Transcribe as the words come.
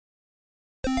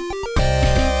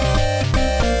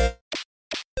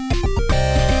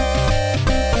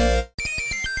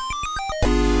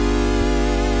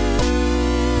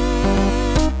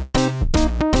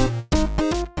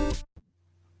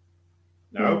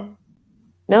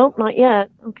Nope, not yet.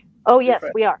 Okay. Oh, yes,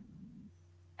 we are.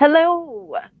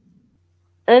 Hello,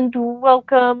 and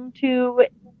welcome to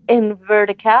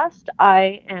Inverticast.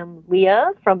 I am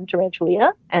Leah from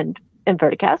Tarantula and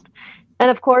Inverticast.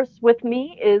 And of course, with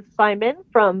me is Simon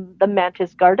from the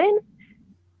Mantis Garden.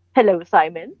 Hello,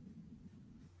 Simon.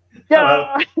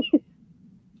 Hello. Duh!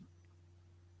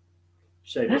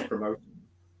 Shameless promotion.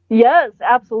 Yes,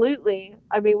 absolutely.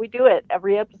 I mean, we do it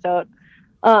every episode.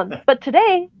 But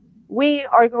today we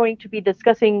are going to be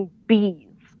discussing bees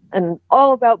and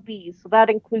all about bees. So that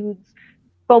includes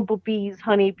bumblebees,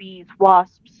 honeybees,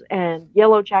 wasps, and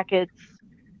yellow jackets,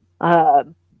 uh,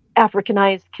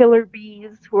 Africanized killer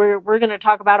bees. We're going to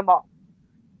talk about them all.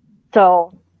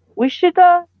 So we should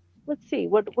let's see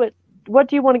what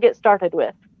do you want to get started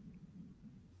with?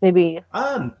 Maybe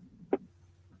Um,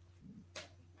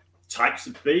 Types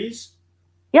of bees.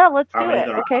 yeah, let's How do many it.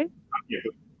 there are? Okay.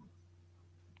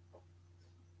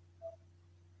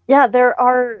 Yeah, there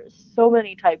are so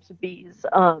many types of bees.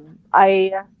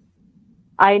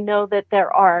 I know that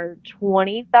there are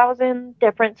 20,000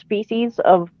 different species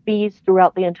of bees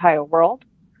throughout the entire world.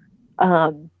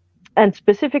 Um, and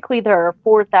specifically, there are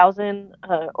 4,000,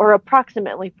 or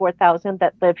approximately 4,000,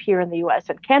 that live here in the US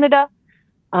and Canada.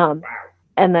 Um, Wow.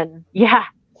 and then, yeah,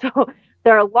 so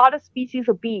there are a lot of species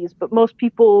of bees, but most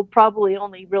people probably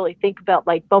only really think about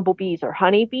like bumblebees or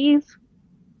honeybees,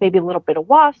 maybe a little bit of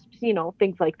wasps,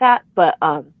 things like that. But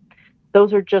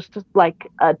those are just like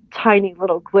a tiny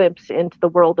little glimpse into the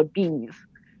world of bees.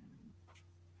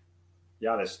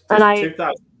 Yeah, there's And there's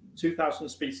I, 2,000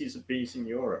 species of bees in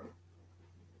Europe.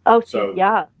 oh, see, So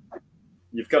yeah,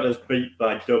 you've got us beat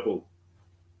by double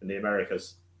in the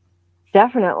Americas.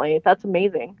 definitely. That's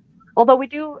amazing. Although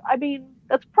I mean,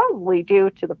 that's probably due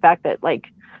to the fact that, like,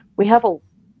 we have a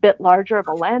bit larger of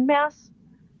a landmass,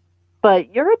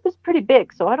 but Europe is pretty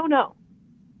big, so I don't know.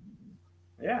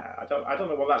 Yeah, I don't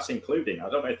know what that's including. I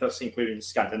don't know if that's including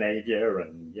Scandinavia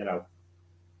and True.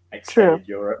 extended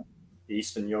Europe,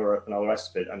 Eastern Europe, and all the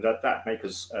rest of it, and that makes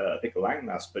us a bigger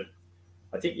landmass. But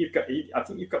I think you've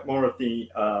got more of the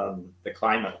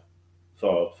climate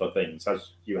for things as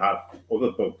you have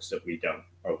other bugs that we don't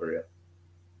over here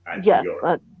and in Yes,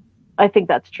 Europe. I think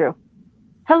that's true.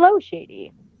 Hello,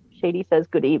 Shady. Shady says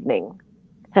good evening.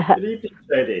 Good evening,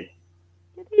 JD.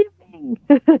 Good evening.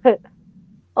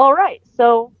 All right.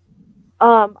 So,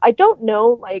 I don't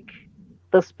know like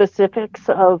the specifics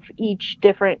of each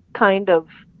different kind of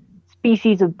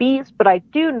species of bees, but I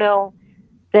do know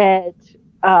that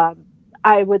um,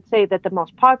 I would say that the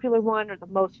most popular one or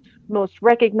the most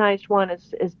recognized one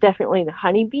is definitely the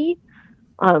honeybee.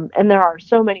 And there are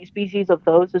so many species of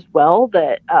those as well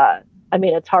that I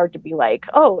mean it's hard to be like,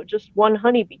 oh, just one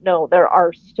honeybee. No, there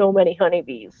are so many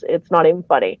honeybees. It's not even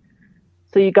funny.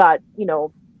 So you got,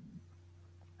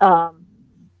 um,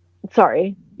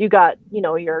 sorry, you got,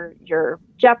 your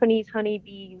Japanese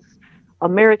honeybees,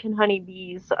 American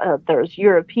honeybees, there's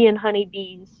European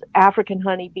honeybees, African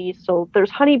honeybees. So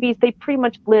there's honeybees, they pretty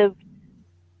much live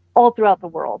all throughout the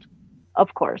world,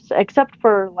 of course, except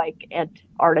for like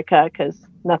Antarctica, because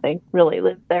nothing really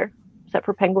lives there except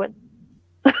for penguins.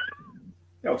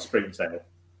 The old springtail.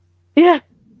 Yeah,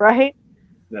 right.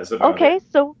 That's about Okay, it.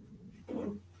 so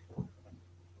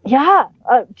yeah,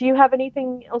 do you have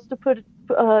anything else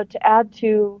to add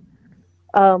to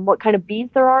what kind of bees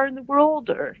there are in the world,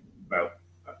 or Well,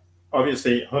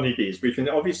 obviously, honeybees. We can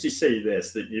obviously see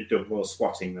this that you've done more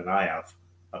swatting than I have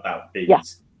about yeah,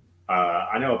 bees.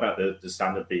 I know about the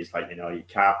standard bees, like your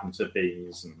carpenter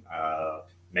bees and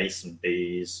mason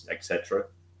bees, etc.,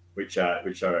 which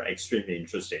are extremely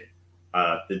interesting.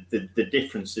 The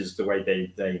difference is the way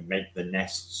they make the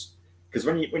nests. Because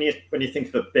when you think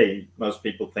of a bee, most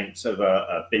people think of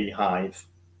a beehive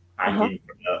uh-huh, hanging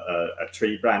from a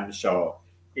tree branch, or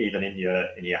even in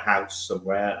your house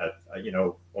somewhere,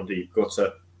 under your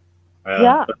gutter.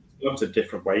 yeah, But there's lots of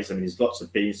different ways. I mean, there's lots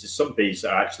of bees. There's some bees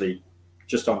that are actually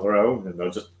just on their own, and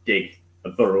they'll just dig a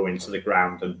burrow into the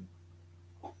ground and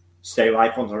stay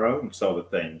life on their own, sort of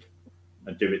thing,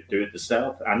 and do it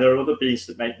themselves. And there are other bees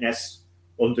that make nests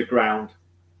underground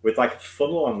with like a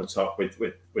funnel on the top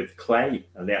with clay,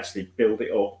 and they actually build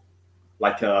it up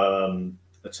like a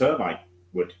termite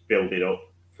would build it up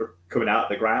for coming out of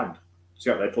the ground.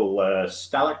 So you got little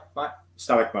stalagmite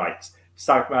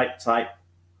type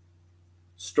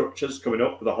structures coming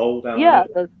up with a hole down the yeah,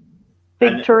 middle, the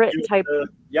big and turret type.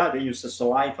 they use the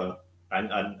saliva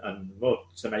and mud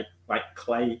to make like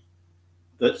clay.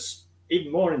 That's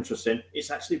even more interesting.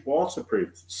 It's actually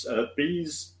waterproof.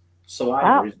 Bees' saliva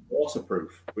Wow. is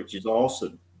waterproof, which is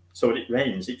awesome. So when it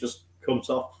rains, it just comes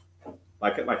off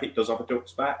like it does off a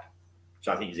duck's back, which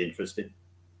I think is interesting.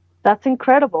 That's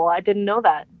incredible. I didn't know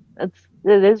that.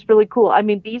 It is really cool. I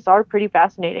mean, bees are pretty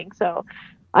fascinating. So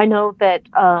I know that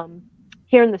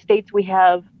here in the States we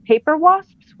have paper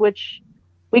wasps, which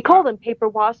we call Ah, them paper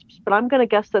wasps, but I'm going to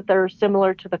guess that they're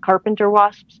similar to the carpenter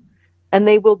wasps, and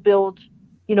they will build,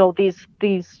 these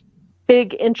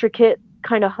big, intricate,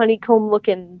 kind of honeycomb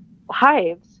looking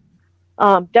hives,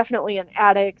 definitely in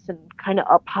attics and kind of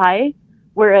up high.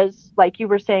 Whereas, like you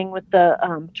were saying with the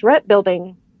turret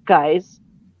building guys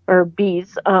or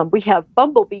bees, we have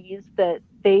bumblebees that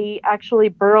they actually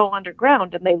burrow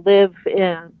underground and they live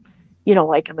in,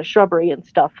 like in the shrubbery and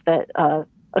stuff that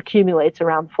accumulates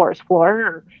around the forest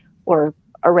floor or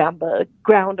around the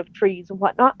ground of trees and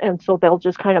whatnot. And so they'll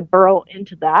just kind of burrow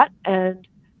into that, and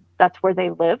that's where they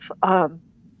live.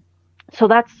 So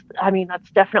I mean, that's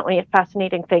definitely a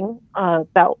fascinating thing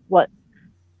about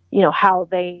how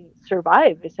they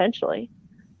survive essentially.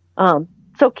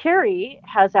 So Carrie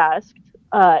has asked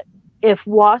if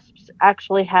wasps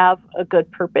actually have a good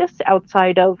purpose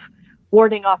outside of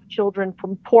warding off children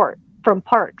from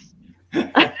parks. And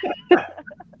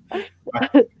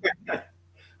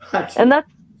actually,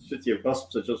 that's, city of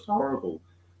wasps are just horrible.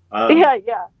 Um, yeah,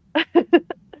 yeah.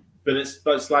 but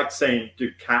it's like saying, do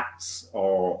cats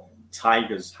or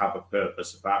tigers have a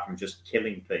purpose apart from just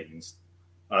killing things?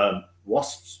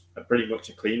 Wasps are pretty much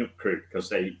a cleanup crew because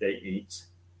they eat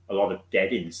a lot of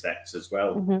dead insects as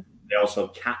well. Hmm. They also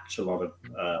catch a lot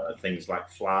of things like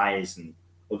flies and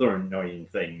other annoying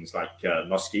things like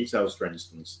mosquitoes, for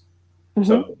instance. Hmm.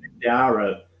 So they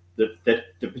are they're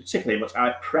particularly much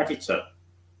a predator,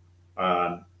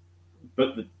 um,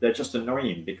 but they're just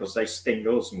annoying because they sting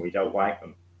us and we don't like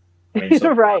them. I mean,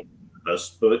 some Right.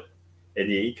 us, but in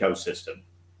the ecosystem.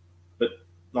 But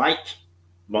like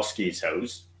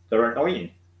mosquitoes, they're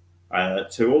annoying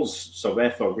to us, so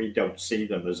therefore we don't see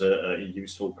them as a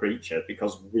useful creature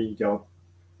because we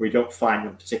don't find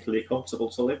them particularly comfortable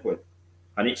to live with.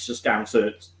 And that's just down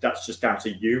to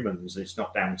humans. It's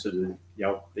not down to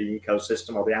the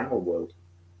ecosystem or the animal world.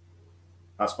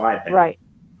 That's my opinion. Right.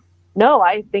 No,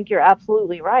 I think you're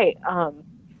absolutely right.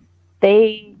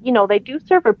 They do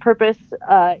serve a purpose,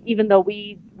 even though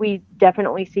we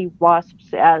definitely see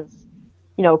wasps as,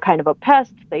 kind of a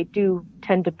pest. They do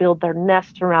tend to build their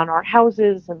nest around our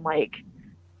houses and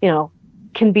you know,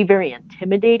 can be very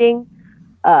intimidating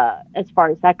as far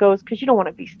as that goes, because you don't want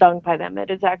to be stung by them. It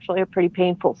is actually a pretty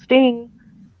painful sting,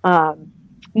 um,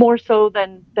 more so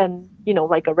than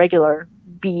like a regular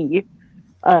bee.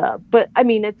 But I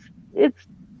mean, it's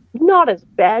not as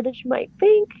bad as you might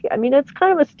think. I mean, it's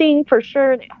kind of a sting for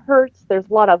sure, and it hurts. There's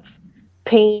a lot of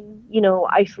pain,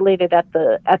 isolated at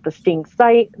the sting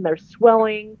site, and there's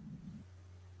swelling.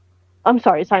 I'm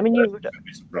sorry, Simon. You.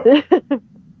 It's a problem.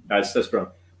 That's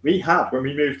problem. We had when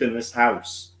we moved in this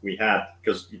house. We had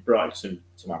because you brought it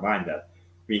to my mind that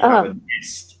we have uh, a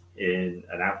nest in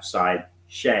an outside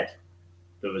shed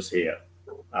that was here.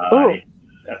 oh.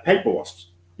 A paper wasp,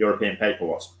 European paper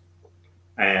wasp,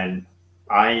 and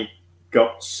I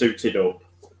got suited up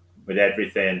with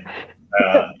everything,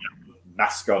 uh,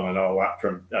 mask on and all that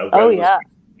from Oh welders yeah.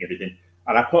 and everything.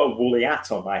 And I put a woolly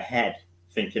hat on my head,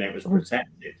 thinking it was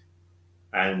protected,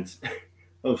 and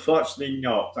unfortunately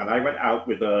not. And I went out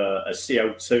with a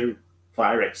CO2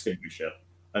 fire extinguisher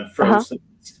and Uh-huh. froze the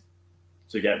nest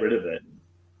to get rid of it.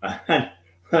 And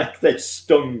like they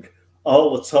stung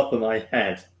all the top of my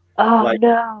head, Oh like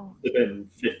no. there'd been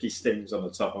 50 stings on the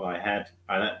top of my head,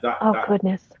 and Oh that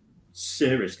goodness.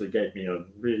 seriously gave me a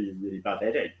really really bad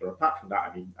headache. But apart from that,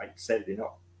 I mean, like I said,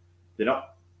 they're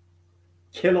not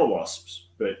killer wasps,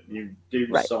 but you do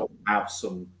Right. sort of have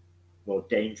some more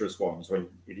dangerous ones when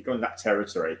if you go in that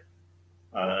territory,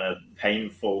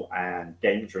 painful and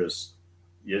dangerous.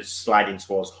 You're sliding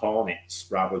towards hornets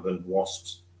rather than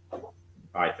wasps,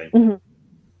 I think.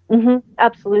 Hmm.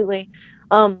 Absolutely.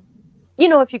 Um,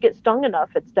 if you get stung enough,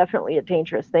 it's definitely a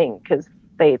dangerous thing because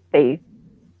they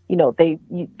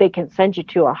they can send you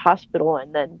to a hospital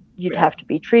and then you'd Yeah, have to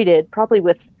be treated probably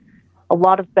with a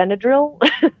lot of Benadryl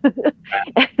and,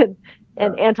 yeah,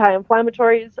 and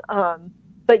anti-inflammatories.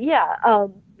 But yeah,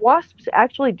 wasps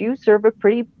actually do serve a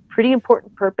pretty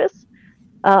important purpose.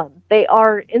 They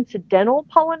are incidental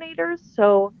pollinators,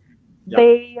 so yeah.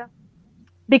 they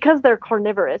because they're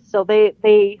carnivorous, so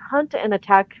they hunt and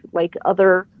attack like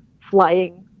other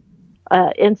flying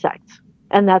insects,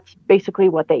 and that's basically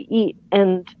what they eat.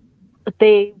 And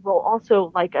they will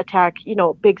also like attack,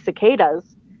 big cicadas,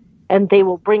 and they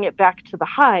will bring it back to the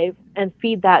hive and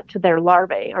feed that to their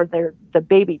larvae or the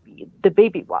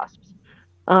baby wasps,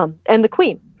 and the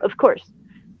queen, of course.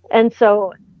 And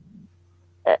so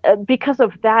because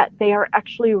of that, they are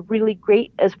actually really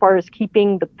great as far as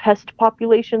keeping the pest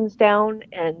populations down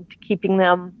and keeping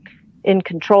them in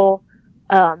control.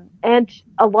 And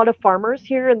a lot of farmers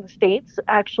here in the States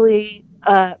actually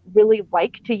really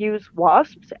like to use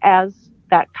wasps as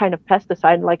that kind of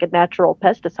pesticide, like a natural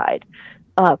pesticide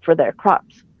for their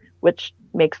crops, which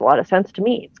makes a lot of sense to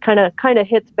me. It's kind of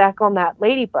hits back on that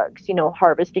ladybugs,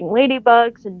 harvesting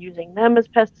ladybugs and using them as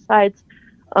pesticides.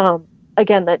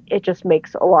 Again, that it just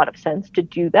makes a lot of sense to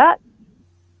do that.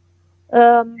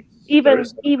 There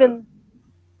is. Even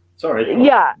Sorry.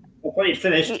 yeah. Hopefully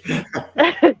finished.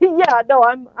 Yeah, no,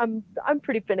 I'm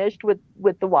pretty finished with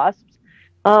the wasps.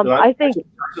 So I think.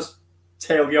 I just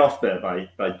tailed you off there by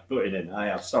putting in. I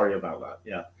am sorry about that.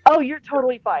 Yeah. Oh, you're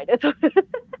totally fine.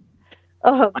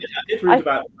 I did read I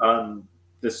about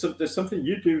there's something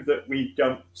you do that we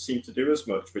don't seem to do as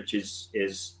much, which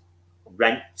is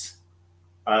rent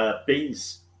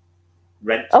bees,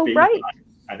 rent oh bees, right.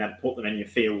 and then put them in your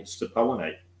fields to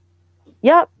pollinate.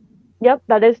 Yep. Yep,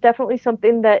 that is definitely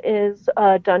something that is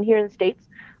done here in the States.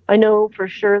 I know for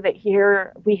sure that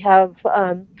here we have,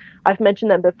 I've mentioned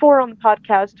them before on the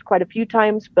podcast quite a few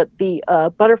times, but the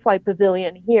butterfly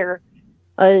pavilion here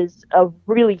is a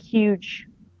really huge,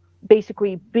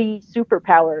 basically bee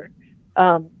superpower.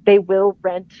 They will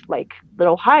rent like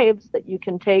little hives that you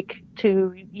can take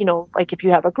to, like if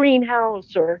you have a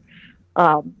greenhouse or,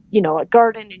 a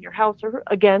garden in your house or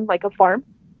again, like a farm,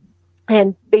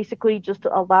 and basically just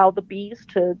allow the bees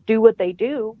to do what they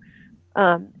do.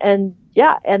 And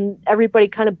yeah, and everybody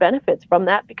kind of benefits from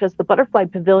that because the butterfly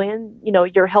pavilion,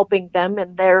 you're helping them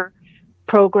in their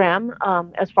program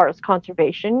as far as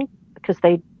conservation because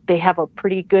they have a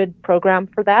pretty good program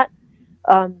for that.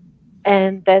 Um,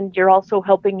 and then you're also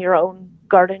helping your own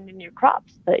garden and your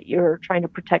crops that you're trying to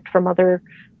protect from other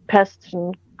pests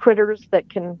and critters that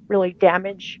can really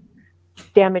damage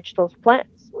those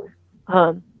plants.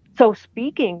 Um, so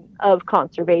speaking of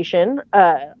conservation,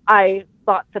 I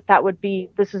thought that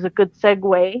this is a good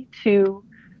segue to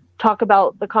talk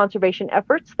about the conservation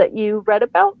efforts that you read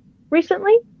about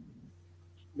recently.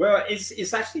 Well,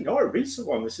 it's actually not a recent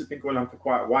one. This has been going on for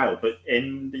quite a while, but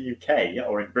in the UK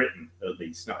or in Britain at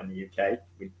least, not in the UK,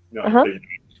 we not Uh-huh. including.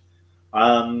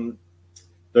 Um,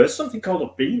 there's something called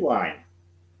a beeline,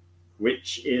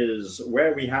 which is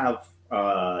where we have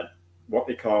what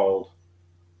they call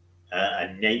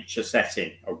a nature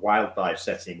setting, a wildlife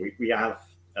setting. We have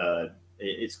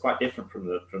it's quite different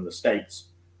from the states.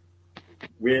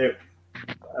 We're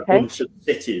a Okay. bunch of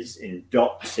cities in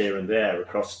dots here and there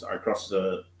across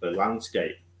the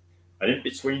landscape, and in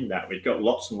between that, we've got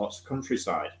lots and lots of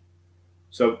countryside.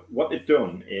 So what they've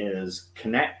done is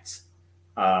connect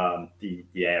the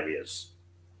areas,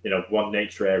 one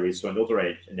nature area to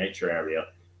another nature area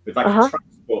with like a Uh-huh.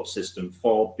 transport system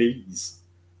for bees,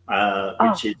 Oh.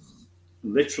 which is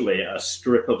literally a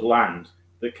strip of land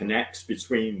that connects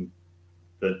between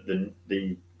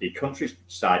the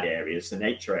countryside areas, the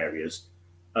nature areas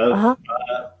of Uh-huh.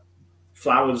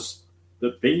 flowers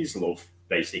that bees love,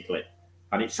 basically.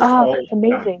 And it's just Oh, all that's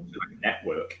amazing. like a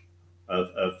network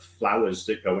of flowers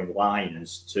that go in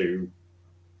lines to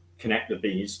connect the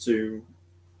bees to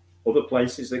other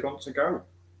places they want to go, which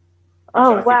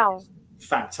Oh, I think wow. is a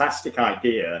fantastic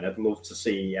idea, and I'd love to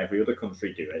see every other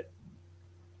country do it.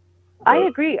 I But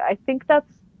agree. I think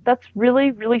that's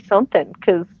really, really something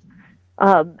because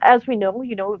as we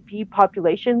know, bee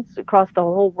populations across the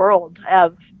whole world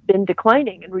have been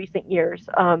declining in recent years,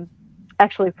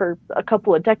 actually for a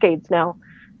couple of decades now.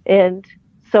 And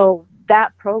so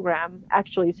that program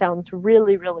actually sounds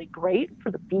really, really great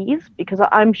for the bees because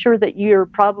I'm sure that you're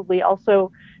probably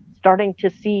also starting to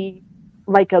see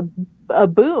like a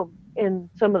boom in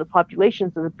some of the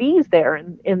populations of the bees there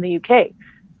in the UK.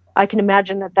 I can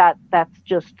imagine that's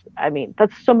just, I mean,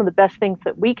 that's some of the best things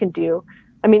that we can do.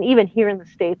 I mean, even here in the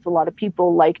States, a lot of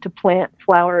people like to plant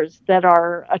flowers that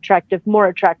are more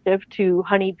attractive to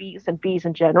honeybees and bees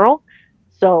in general.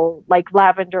 So, like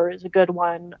lavender is a good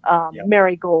one. yeah,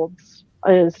 Marigolds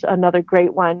is another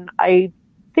great one. I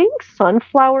think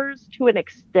sunflowers to an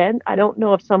extent. I don't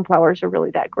know if sunflowers are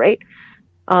really that great.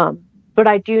 But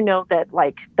I do know that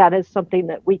like that is something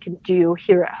that we can do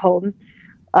here at home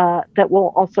that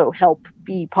will also help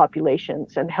bee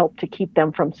populations and help to keep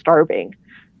them from starving.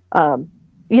 Um,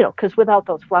 because without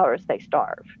those flowers, they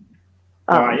starve.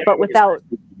 no, I But always without,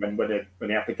 when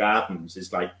they have the gardens,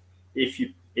 it's like if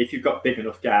you've got big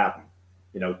enough garden,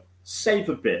 save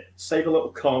a bit, save a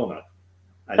little corner,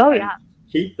 oh and yeah,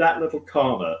 keep that little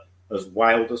corner as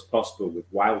wild as possible with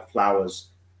wildflowers,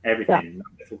 yeah, everything in that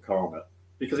little corner.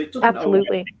 because it doesn't only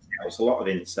Absolutely. help a lot of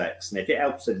insects, and if it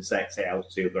helps insects, it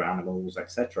helps the other animals,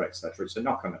 etc., etc. It's a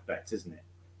knock-on effect, isn't it?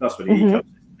 That's what the Hmm. ecosystem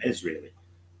is really.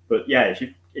 But yeah,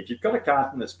 if you've got a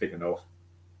garden that's big enough,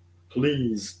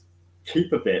 please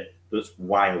keep a bit that's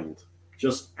wild,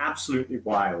 just absolutely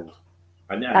wild,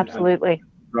 and Absolutely.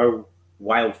 grow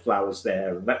wildflowers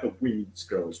there and let the weeds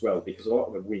grow as well, because a lot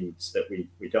of the weeds that we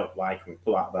don't like and we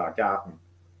pull out of our garden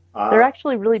They're are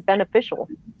actually really beneficial.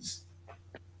 weeds,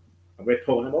 and we're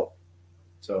pulling them up.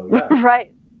 So yeah,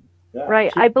 Right. yeah,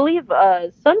 Right. I believe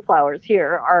sunflowers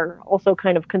here are also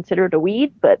kind of considered a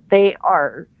weed, but they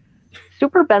are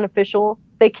super beneficial.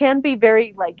 They can be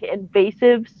very like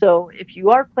invasive. So if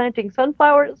you are planting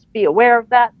sunflowers, be aware of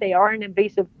that. They are an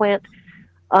invasive plant,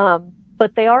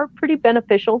 but they are pretty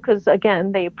beneficial because,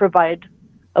 again, they provide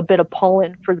a bit of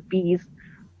pollen for the bees.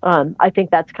 I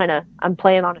think that's kind of, I'm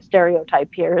playing on a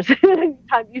stereotype here.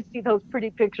 Anytime you see those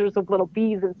pretty pictures of little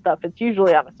bees and stuff, it's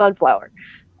usually on a sunflower.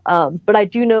 But I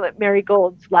do know that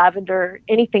marigolds, lavender,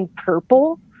 anything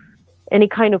purple, any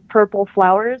kind of purple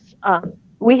flowers.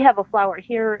 We have a flower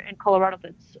here in Colorado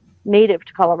that's native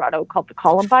to Colorado called the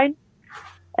columbine,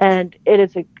 and it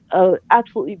is a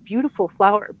absolutely beautiful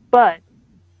flower, but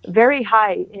very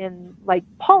high in like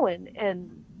pollen,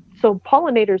 and so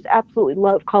pollinators absolutely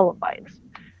love columbines.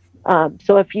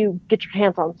 So if you get your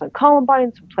hands on some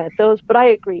columbines, plant those. But I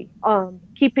agree,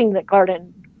 keeping the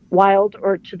garden wild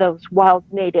or to those wild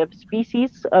native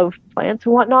species of plants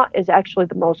and whatnot is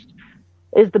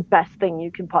the best thing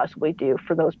you can possibly do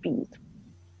for those bees.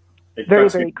 Very,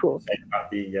 that's what very you cool. said about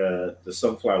the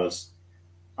sunflowers.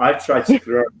 I've tried to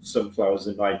grow sunflowers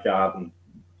in my garden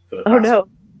for the Oh past no.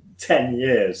 10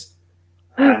 years,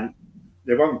 and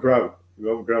they won't grow. They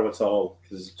won't grow at all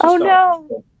because it's Oh just not.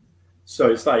 no.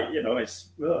 So it's like, it's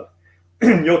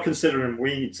you're considering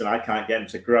weeds, and I can't get them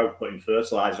to grow, putting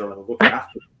fertilizer on and looking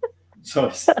after them. So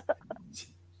it's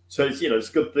it's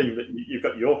a good thing that you've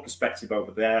got your perspective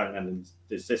over there, and then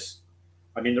there's this.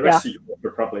 I mean, the Yeah. rest of Europe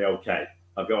are probably okay.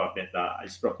 I've got to admit that.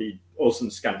 It's probably us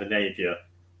in Scandinavia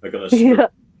are going to struggle Yeah.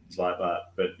 with things like that.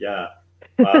 But yeah,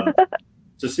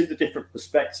 to see the different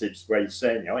perspectives where you're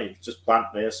saying, you can just plant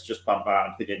this, just plant that,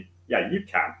 and thinking, yeah, you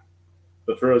can.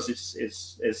 But for us,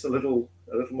 it's a little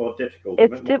more difficult.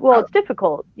 It's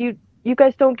difficult. You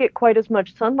guys don't get quite as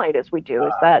much sunlight as we do.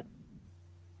 Is that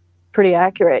pretty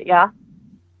accurate? Yeah.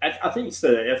 I think it's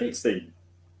the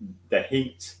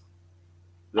heat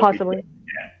that we Possibly.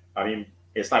 get. I mean,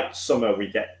 it's like summer. We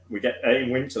get in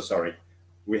winter. Sorry,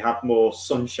 we have more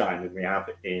sunshine than we have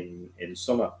in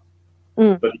summer.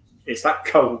 Mm. But it's that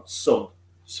cold sun,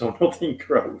 so nothing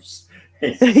grows.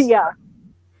 Yeah.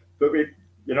 But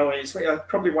it's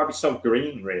probably why we're so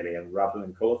green, really, and rather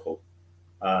than colourful.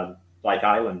 Like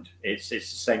Ireland, it's the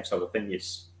same sort of thing.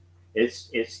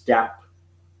 It's damp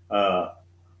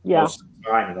Yeah. most of the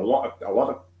time, and a lot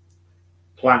of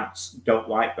plants don't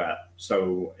like that.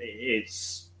 So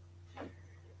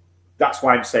that's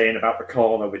why I'm saying about the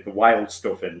corner with the wild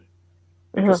stuff in,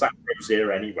 because that grows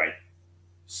here anyway.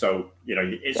 So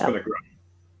it's going to grow.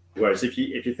 Whereas if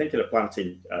you're thinking of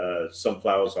planting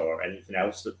sunflowers or anything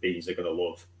else that bees are going to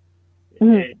love,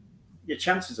 your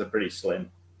chances are pretty slim,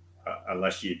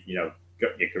 unless you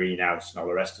got your greenhouse and all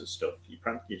the rest of the stuff.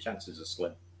 Your chances are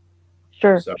slim.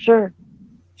 Sure. So, sure.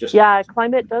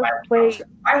 Climate does play.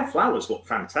 Wildflowers look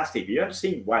fantastic. Have you ever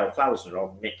seen wildflowers that are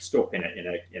all mixed up in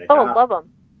a Oh, garden, love them.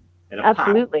 in a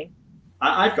Absolutely.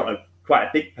 patch? I've got quite a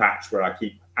big patch where I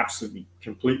keep absolutely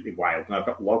completely wild, and I've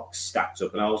got logs stacked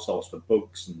up and all sorts for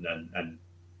bugs and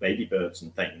ladybirds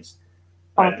and things.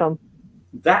 Awesome.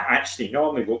 That actually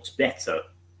normally looks better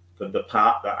than the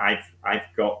part that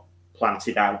I've got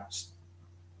planted out.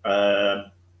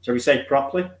 Shall we say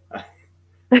properly?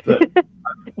 But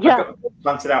Yeah. I've got it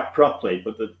planted out properly,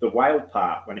 but the wild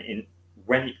part when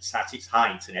it's at its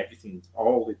height and everything,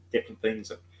 all the different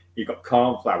things. You've got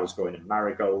cornflowers going and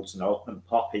marigolds and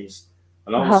poppies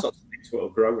and all sorts of things that will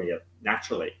grow here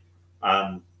naturally,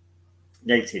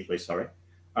 natively. Sorry.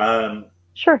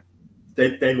 Sure.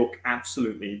 They look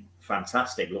absolutely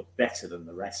fantastic. Look better than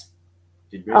the rest.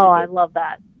 Really I love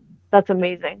that. That's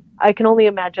amazing. I can only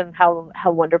imagine how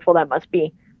wonderful that must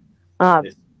be.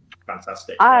 It's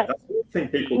fantastic. That's the thing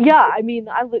people. Yeah, I mean,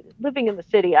 living in the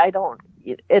city,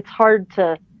 it's hard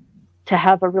to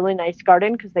have a really nice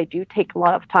garden because they do take a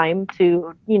lot of time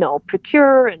to,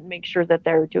 procure and make sure that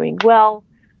they're doing well.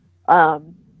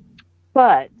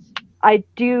 But I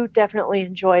do definitely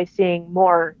enjoy seeing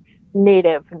more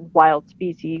native and wild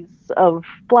species of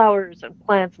flowers and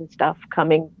plants and stuff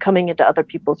coming into other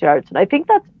people's yards. And I think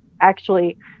that's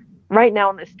actually right now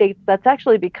in the States, that's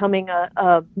actually becoming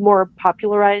a more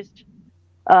popularized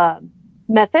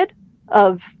method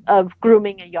of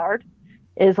grooming a yard.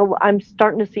 I'm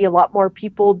starting to see a lot more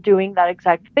people doing that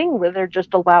exact thing where they're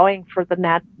just allowing for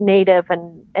the native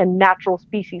and natural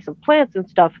species of plants and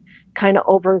stuff kind of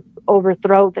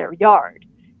overthrow their yard,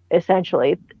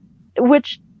 essentially,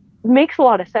 which makes a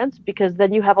lot of sense because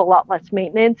then you have a lot less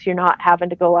maintenance. You're not having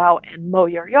to go out and mow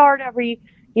your yard every,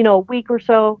 week or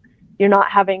so. You're not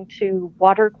having to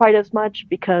water quite as much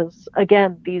because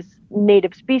again, these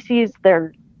native species,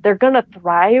 they're going to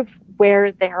thrive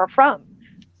where they are from.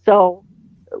 So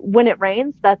when it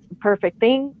rains, that's the perfect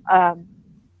thing.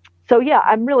 So yeah,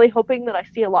 I'm really hoping that I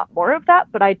see a lot more of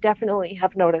that, but I definitely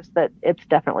have noticed that it's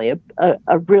definitely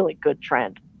a really good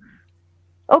trend.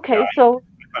 Yeah, Okay, so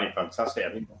I find it fantastic.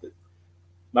 I mean,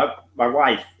 my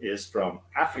wife is from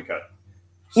Africa,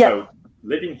 yes, so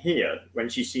living here, when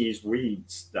she sees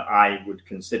weeds that I would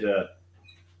consider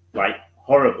like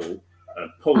horrible,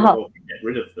 pull them uh-huh. up and get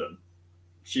rid of them,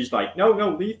 she's like, no, no,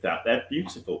 leave that. They're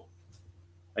beautiful.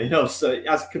 So it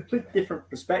has complete different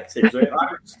perspectives. If I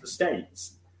went to the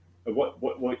States, what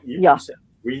you Yeah, consider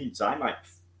weeds, I might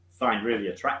find really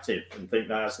attractive and think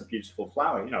that's a beautiful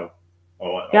flower,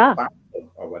 or yeah, plant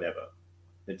or whatever.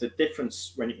 There's a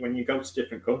difference when you go to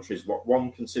different countries. What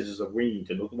one considers a weed,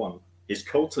 another one is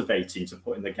cultivating to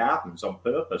put in the gardens on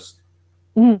purpose.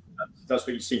 mhm, That's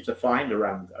what you seem to find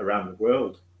around the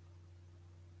world.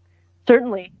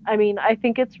 certainly. I mean, I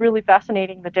think it's really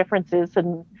fascinating the differences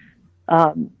and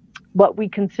um, what we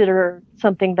consider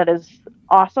something that is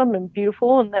awesome and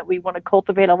beautiful, and that we want to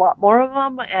cultivate a lot more of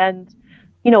them, and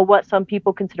what some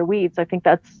people consider weeds. I think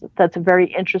that's a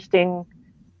very interesting,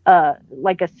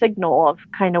 like a signal of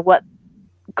kind of what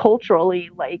culturally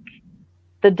like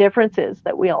the differences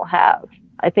that we all have.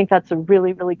 I think that's a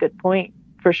really, really good point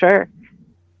for sure.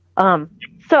 Um,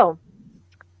 so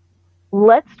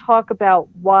let's talk about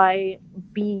why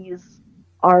bees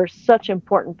are such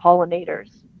important pollinators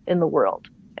in the world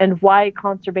and why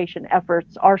conservation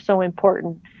efforts are so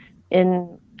important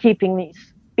in keeping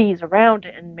these bees around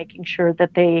and making sure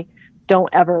that they don't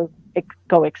ever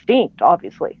go extinct,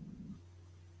 obviously.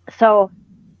 So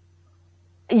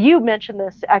you mentioned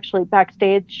this actually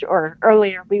backstage or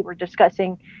earlier. We were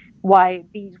discussing why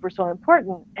bees were so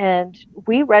important, and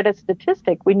we read a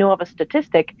statistic. We know of a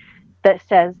statistic that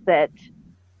says that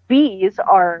bees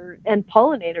are, and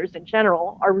pollinators in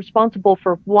general, are responsible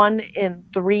for 1 in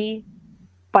 3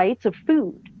 bites of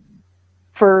food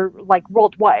for like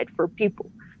worldwide for people.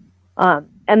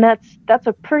 And that's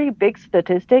a pretty big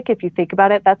statistic if you think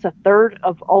about it. That's a third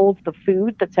of all of the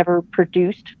food that's ever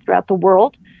produced throughout the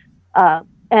world.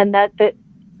 And that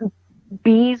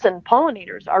bees and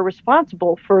pollinators are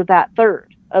responsible for that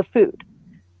third of food.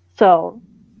 So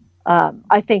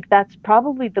I think that's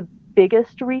probably the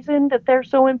biggest reason that they're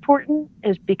so important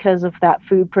is because of that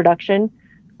food production,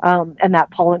 and that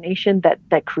pollination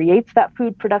that creates that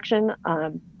food production.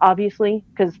 Obviously,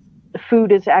 because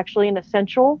food is actually an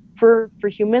essential for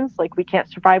humans. Like we can't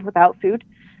survive without food.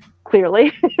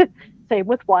 Clearly, same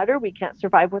with water. We can't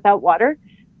survive without water.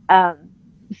 Um,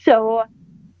 so,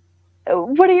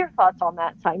 what are your thoughts on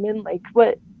that, Simon? Like,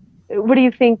 what do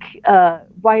you think?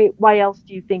 Why else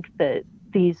do you think that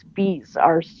these bees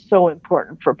are so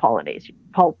important for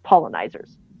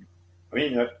pollinizers? I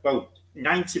mean, well,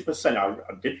 90%. I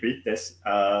did read this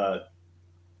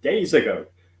days ago.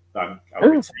 I'll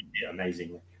Mm. retain it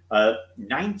amazingly.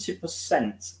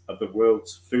 90% of the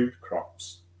world's food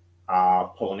crops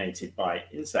are pollinated by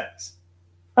insects.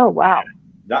 Oh wow.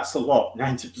 That's a lot.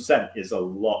 90% is a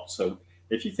lot. So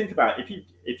if you think about it,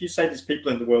 if you say there's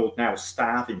people in the world now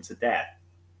starving to death,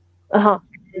 Uh-huh.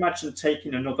 can you imagine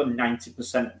taking another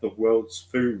 90% of the world's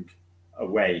food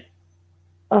away?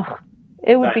 Oh,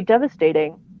 it would That be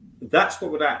devastating. that's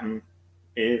what would happen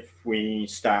if we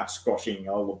start squashing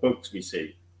all the bugs we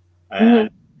see. Hmm. And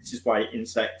this is why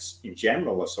insects in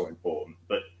general are so important.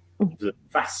 But the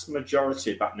vast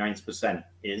majority, about 90%,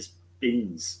 is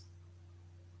bees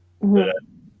that Hmm.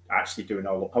 are actually doing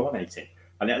all the pollinating.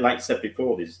 And like I said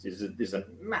before, there's a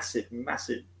massive,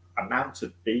 massive amount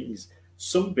of bees.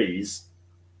 Some bees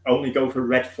only go for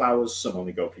red flowers, some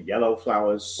only go for yellow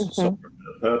flowers, some Hmm.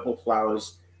 for purple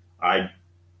flowers. I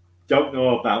don't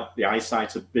know about the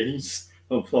eyesight of bees,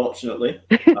 unfortunately.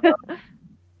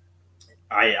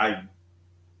 I'm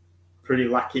pretty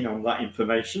lacking on that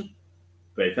information.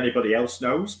 But if anybody else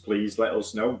knows, please let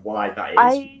us know why that is.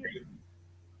 I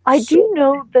I So, do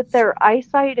know that their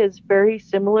eyesight is very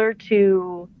similar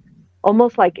to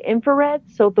almost like infrared.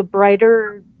 So the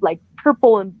brighter, like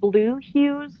purple and blue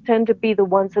hues tend to be the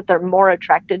ones that they're more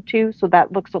attracted to. So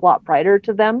that looks a lot brighter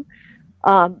to them.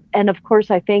 And of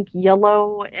course, I think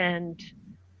yellow and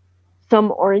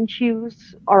some orange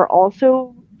hues are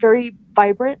also very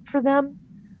vibrant for them.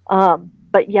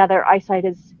 But yeah, their eyesight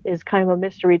is kind of a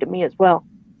mystery to me as well.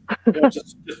 Well,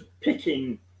 just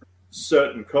picking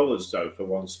certain colours though for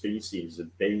one species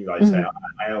of bee, like say,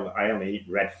 Mhm. I only eat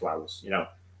red flowers.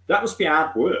 That must be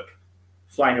hard work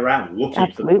flying around looking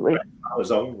for the Absolutely. red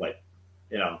flowers only.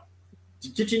 You know,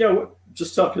 did you know?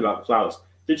 Just talking about the flowers,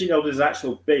 did you know there's an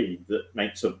actual bee that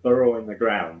makes a burrow in the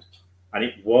ground and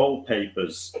it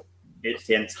wallpapers it's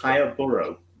the entire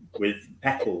burrow with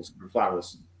petals and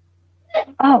flowers.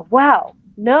 Oh, wow.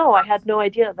 No, I had no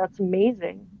idea. That's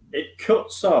amazing. It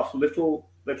cuts off little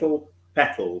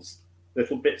petals,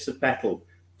 little bits of petal,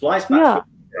 flies back through Yeah.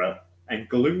 the burrow and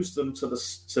glues them to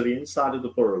the inside of the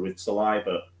burrow with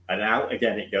saliva, and out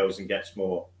again it goes and gets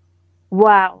more.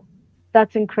 Wow.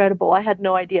 That's incredible. I had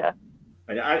no idea.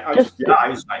 And I Just just yeah, I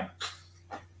was like,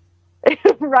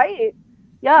 right. there's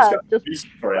Yeah, got just a reason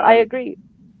for it. I agree.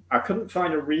 I couldn't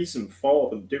find a reason for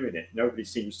them doing it. Nobody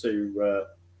seems to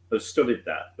have studied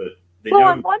that, but they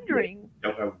Well, know they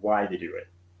don't know why they do it.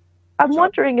 I'm So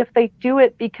wondering if they do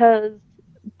it because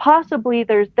possibly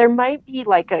there might be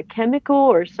like a chemical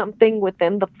or something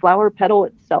within the flower petal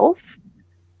itself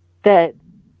that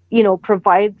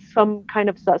provides some kind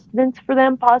of sustenance for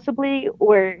them possibly,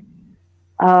 or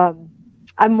um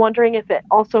I'm wondering if it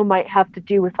also might have to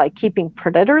do with like keeping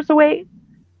predators away,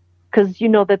 because you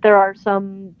know that there are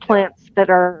some yeah, plants that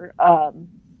are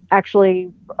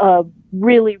actually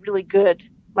really really good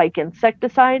like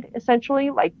insecticide, essentially,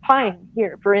 like pine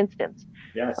here for instance.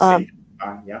 yeah, um, see,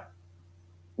 yeah,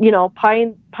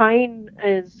 pine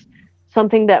is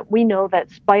something that we know that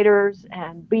spiders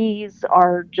and bees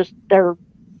are just they're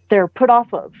put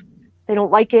off of. They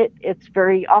don't like it. It's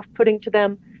very off-putting to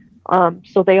them,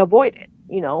 so they avoid it.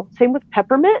 Same with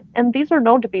peppermint, and these are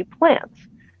known to be plants.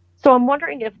 So I'm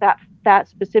wondering if that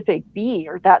specific bee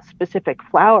or that specific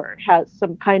flower has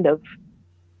some kind of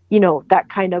that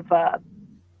kind of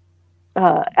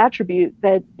attribute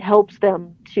that helps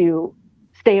them to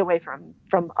stay away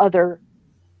from other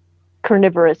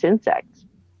carnivorous insects.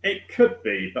 it could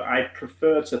be, but I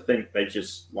prefer to think they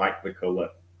just like the color.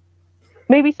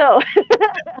 Maybe so.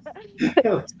 It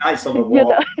looks nice on the you wall.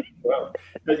 know, Well,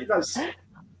 that's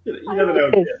you never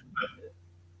know.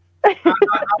 it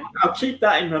I'll keep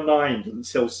that in my mind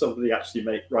until somebody actually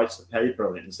writes a paper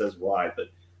on it and says why. But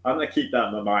I'm going to keep that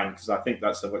in my mind because I think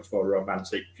that's a much more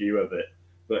romantic view of it.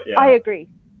 But I yeah, agree.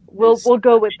 We'll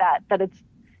go with that. That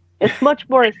it's much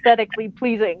more aesthetically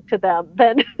pleasing to them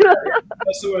than.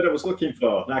 that's the word I was looking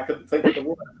for. And I couldn't think of the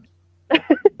word.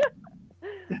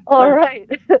 All right.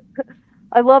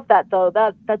 I love that though.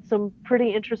 That's some pretty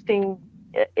interesting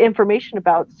information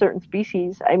about certain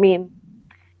species. I mean,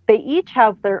 they each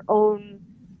have their own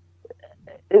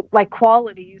like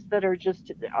qualities that are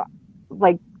just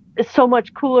like so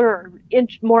much cooler or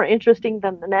more interesting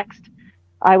than the next,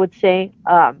 I would say.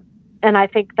 And I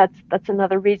think that's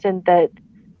another reason that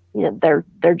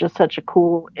they're just such a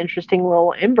cool, interesting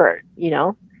little invert.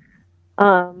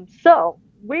 So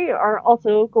we are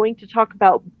also going to talk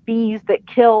about bees that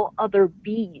kill other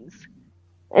bees,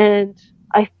 and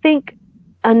I think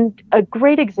a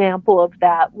great example of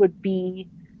that would be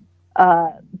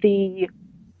the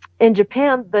in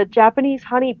Japan, the Japanese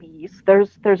honeybees.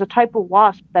 There's a type of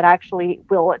wasp that actually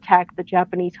will attack the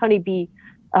Japanese honeybee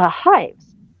hives,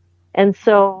 and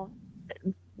so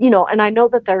and I know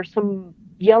that there's some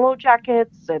yellow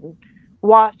jackets and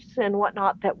wasps and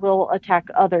whatnot that will attack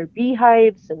other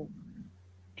beehives and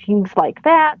things like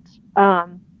that.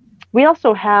 Um, we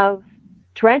also have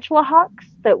tarantula hawks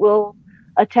that will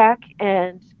attack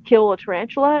and kill a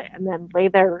tarantula and then lay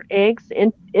their eggs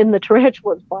in the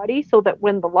tarantula's body so that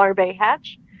when the larvae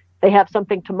hatch, they have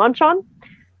something to munch on.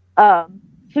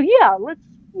 So yeah, let's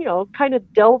kind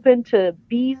of delve into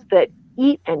bees that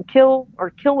eat and kill or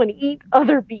kill and eat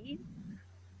other bees.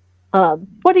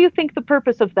 What do you think the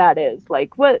purpose of that is?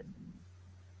 Like what?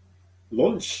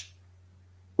 Lunch.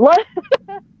 What?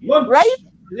 Right? Lunch.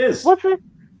 It is. What's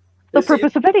the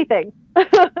purpose of anything?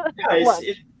 Yeah, Lunch.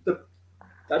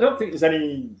 I don't think there's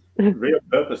any real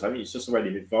purpose. I mean, it's just the way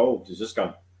they've evolved. It's just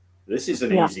gone, this is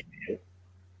an Yeah. easy meal,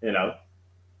 you know.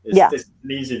 Yeah. This is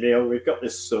an easy meal. We've got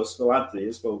this sauce. We'll add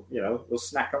these. We'll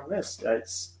snack on this.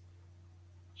 It's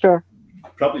Sure.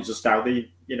 probably just how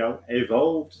they,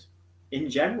 evolved in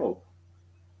general.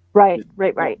 Right.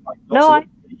 Right. Lots No, of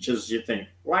creatures you think,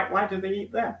 why do they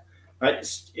eat them?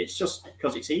 It's just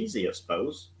because it's easy, I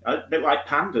suppose. A bit like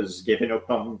pandas giving up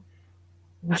on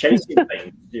chasing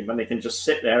things when they can just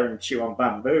sit there and chew on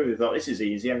bamboo. They thought, this is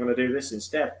easy. I'm going to do this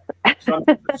instead. So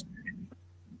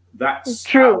that's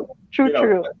true. how,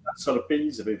 True. that sort of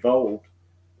bees have evolved,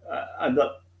 and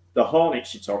that the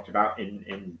hornets you talked about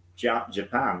in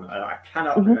Japan, I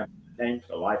cannot Hmm. remember the name for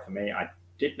the life of me. I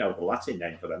did know the Latin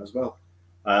name for them as well.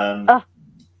 Um, Ah,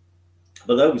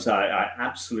 but those are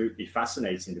absolutely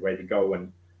fascinating the way they go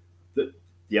and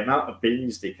the amount of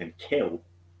bees they can kill.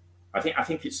 I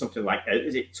think it's something like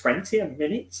is it 20 a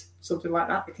minute, something like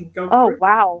that they can go oh, through.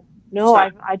 wow. Just No,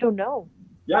 like I don't know.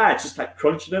 yeah, it's just like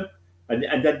crunching them, and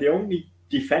then the only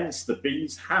defense the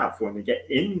bees have when they get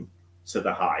into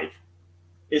the hive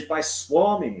is by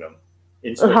swarming them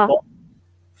into a Uh-huh. ball,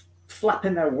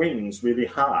 flapping their wings really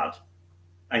hard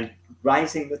and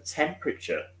rising the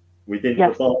temperature within the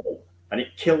Yes. ball. And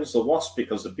it kills the wasp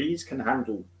because the bees can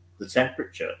handle the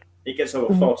temperature. It gets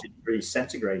over Hmm. 40 degrees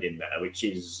centigrade in there, which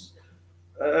is,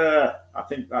 I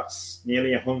think that's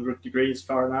nearly 100 degrees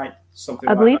Fahrenheit, something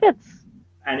I like believe that. it's,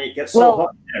 And it gets so well,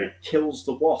 hot there, it kills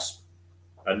the wasp.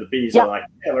 And the bees are yeah, like,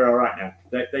 yeah, we're all right now.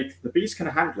 The bees can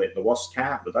handle it, the wasps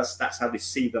can't, but that's how they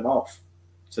see them off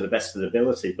to the best of their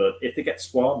ability. But if they get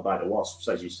swarmed by the wasps,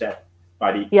 as you said,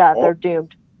 by the yeah, they're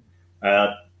doomed.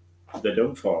 uh, they're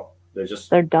done for. They're just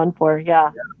They're done for.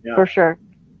 Yeah, yeah, for sure.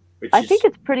 which I think is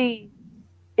it's pretty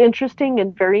interesting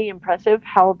and very impressive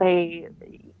how they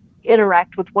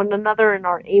interact with one another and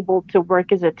are able to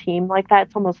work as a team like that.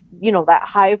 It's almost, that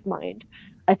hive mind.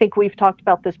 I think we've talked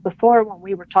about this before when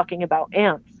we were talking about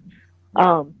ants,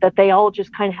 yeah. that they all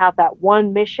just kind of have that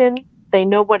one mission. They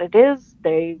know what it is.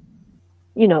 They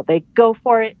go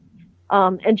for it.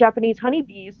 And Japanese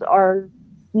honeybees are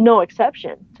no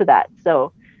exception to that.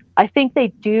 So I think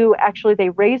they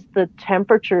raise the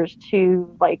temperatures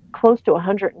to like close to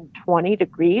 120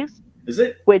 degrees, Is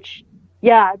it? which,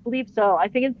 yeah, I believe so. I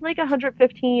think it's like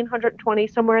 115, 120,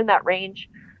 somewhere in that range.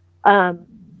 Um,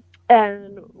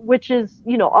 and which is,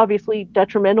 obviously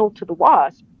detrimental to the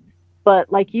wasp.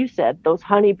 But like you said, those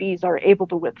honeybees are able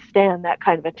to withstand that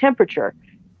kind of a temperature,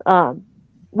 um,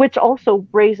 which also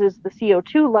raises the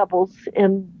CO2 levels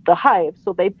in the hive.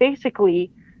 So they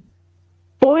basically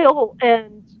boil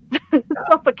and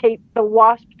suffocate the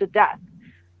wasp to death,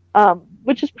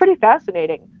 which is pretty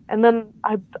fascinating. And then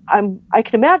I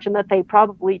can imagine that they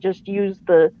probably just use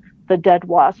the dead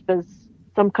wasp as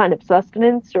some kind of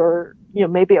sustenance, or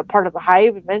maybe a part of the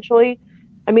hive eventually.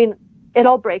 I mean, it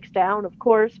all breaks down, of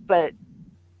course, but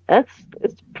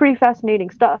it's pretty fascinating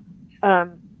stuff.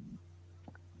 Um,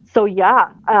 so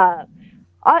yeah,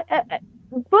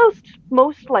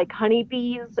 most like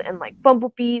honeybees and like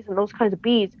bumblebees and those kinds of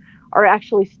bees are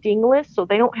actually stingless, so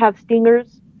they don't have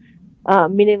stingers,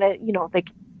 meaning that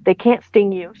they can't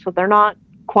sting you, so they're not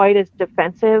quite as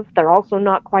defensive. They're also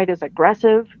not quite as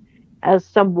aggressive as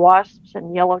some wasps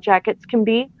and yellow jackets can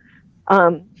be.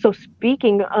 So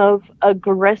speaking of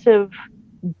aggressive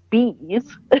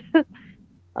bees,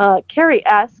 Carrie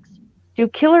asks, "Do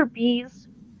killer bees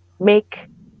make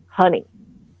honey?"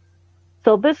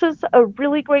 So this is a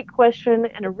really great question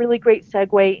and a really great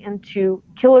segue into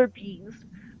killer bees.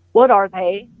 What are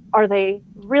they? Are they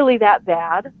really that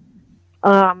bad?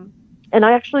 Um, and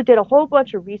I actually did a whole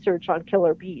bunch of research on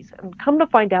killer bees and come to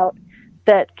find out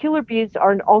that killer bees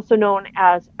are also known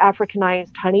as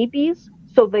Africanized honeybees.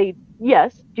 So they,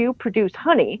 yes, do produce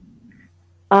honey,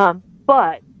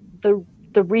 but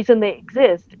the reason they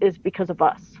exist is because of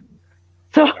us.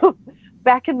 So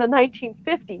back in the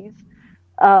 1950s,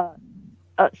 uh,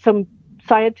 some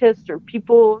scientists or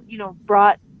people,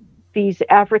 brought these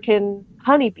African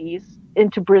honeybees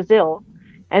into Brazil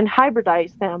and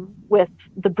hybridized them with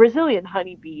the Brazilian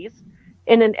honeybees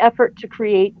in an effort to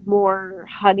create more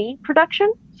honey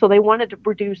production. So they wanted to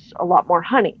produce a lot more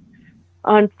honey.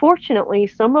 Unfortunately,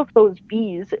 some of those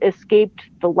bees escaped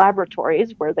the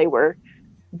laboratories where they were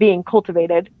being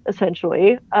cultivated,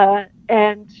 essentially,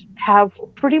 and have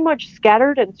pretty much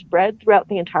scattered and spread throughout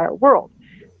the entire world,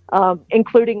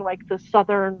 including like the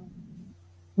southern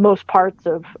most parts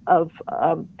of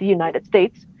the United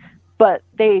States. But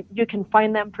you can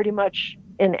find them pretty much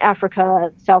in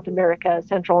Africa, South America,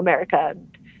 Central America,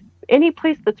 and any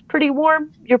place that's pretty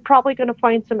warm. You're probably going to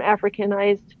find some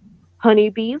Africanized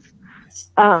honeybees.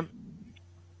 Um,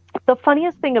 the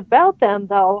funniest thing about them,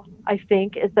 though, I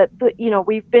think, is that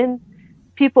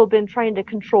people have been trying to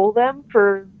control them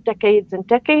for decades and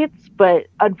decades, but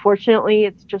unfortunately,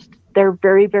 it's just they're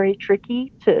very, very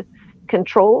tricky to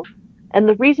control. And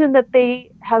the reason that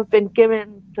they have been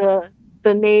given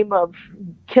the name of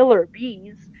killer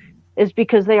bees is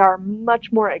because they are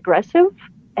much more aggressive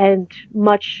and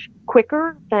much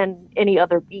quicker than any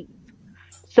other bees.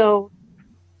 So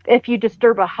if you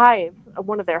disturb a hive,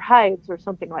 one of their hives or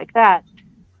something like that,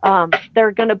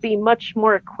 they're going to be much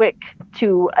more quick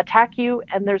to attack you,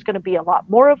 and there's going to be a lot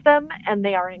more of them, and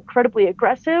they are incredibly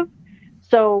aggressive.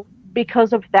 So,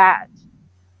 because of that,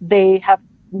 they have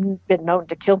been known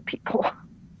to kill people,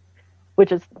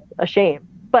 which is a shame.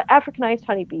 But Africanized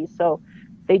honeybees, so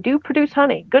they do produce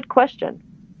honey. Good question.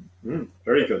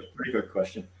 Very good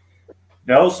question.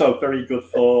 They're also very good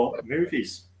for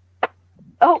movies.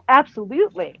 Oh,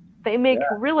 absolutely. They make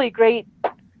Yeah, really great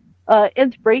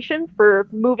inspiration for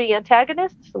movie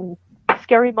antagonists and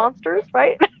scary monsters,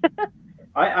 right?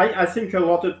 I think a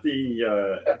lot of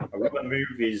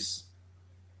movies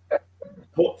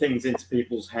put things into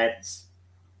people's heads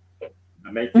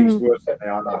and make things Mm-hmm. worse than they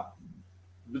are.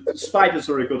 The spiders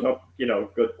are a good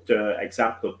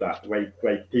example of that. Way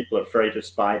people are afraid of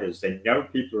spiders. They know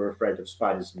people are afraid of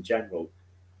spiders in general,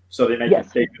 so they make them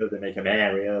Yes. bigger. They make them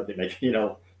airier. They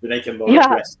make them more Yeah.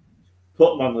 aggressive.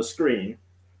 Put them on the screen,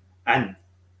 and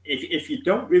if you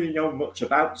don't really know much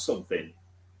about something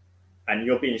and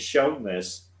you're being shown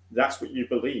this, that's what you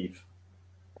believe.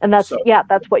 And that's, So yeah,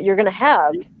 that's what you're going to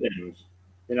have.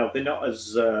 they're not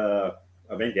as.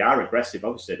 I mean, they are aggressive.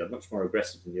 Obviously, they're much more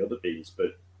aggressive than the other bees,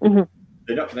 but Mm-hmm.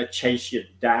 they're not going to chase you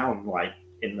down like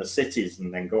in the cities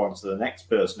and then go on to the next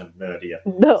person and murder you.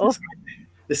 No.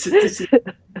 This is this is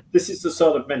this is the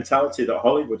sort of mentality that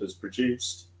Hollywood has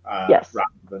produced, Yes. rather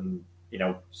than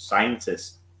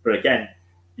scientists. But again,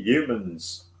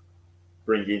 humans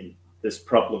bringing this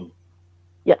problem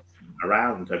Yes.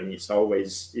 around. I mean, it's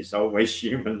always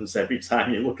humans every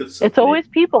time you look at It's something. always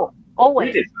people. We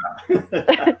Always. did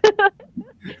that.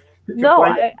 No,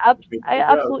 I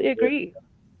absolutely agree.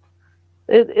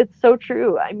 It's so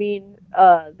true. I mean,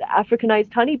 the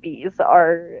Africanized honeybees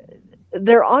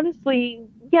they're honestly,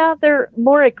 yeah, they're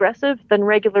more aggressive than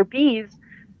regular bees.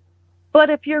 But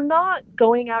if you're not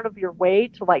going out of your way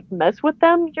to like mess with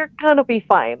them, you're gonna be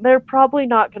fine. They're probably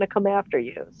not gonna come after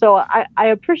you. So I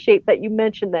appreciate that you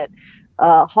mentioned that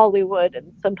Hollywood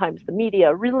and sometimes the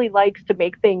media really likes to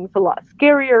make things a lot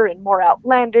scarier and more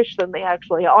outlandish than they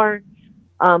actually are.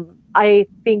 I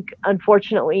think,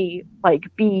 unfortunately, like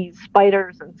bees,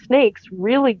 spiders, and snakes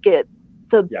really get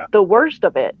Yeah, the worst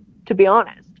of it. To be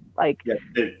honest, like yeah,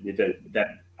 you do.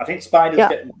 I think spiders yeah,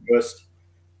 get the worst,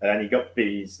 and then you got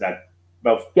bees that.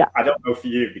 Well, yeah. I don't know for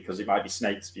you because it might be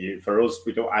snakes for you. For us,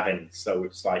 we don't have any, so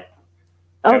it's like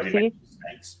Oh, only see,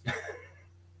 snakes.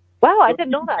 wow, I But didn't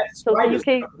we know can that. get So the spiders.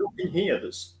 UK, Nothing here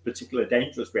that's particularly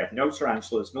dangerous. We have no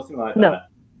tarantulas, nothing like no, that.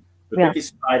 The yeah,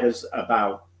 biggest spiders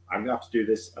about, I'm gonna have to do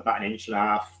this, about an inch and a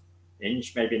half,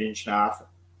 maybe an inch and a half.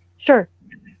 sure,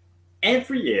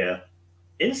 Every year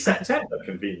in September,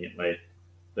 conveniently,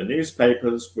 the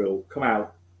newspapers will come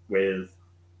out with,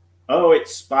 oh,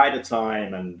 it's spider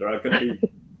time, and there are going to be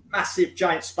massive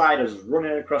giant spiders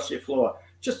running across your floor.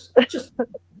 Just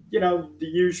the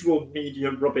usual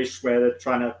media rubbish where they're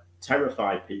trying to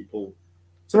terrify people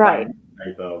to buy a right,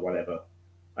 newspaper or whatever.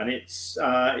 And it's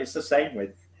the same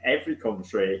with every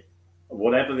country.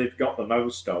 Whatever they've got the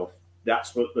most of,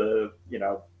 that's what the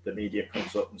media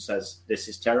comes up and says. This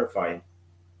is terrifying.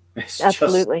 It's just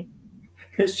absolutely,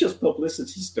 it's just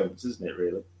publicity stunts, isn't it?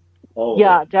 Really, all of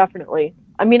yeah, it. definitely.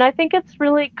 I mean, I think it's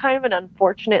really kind of an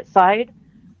unfortunate side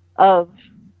of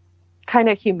kind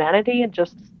of humanity and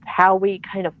just how we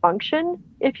kind of function,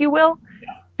 if you will.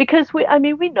 Because I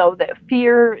mean, we know that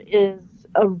fear is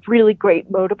a really great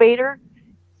motivator.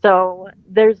 So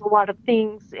there's a lot of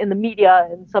things in the media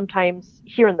and sometimes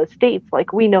here in the States,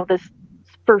 like we know this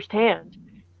firsthand,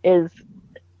 is,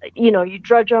 you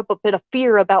drudge up a bit of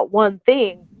fear about one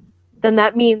thing, then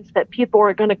that means that people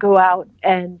are going to go out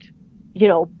and,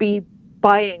 be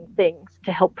buying things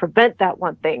to help prevent that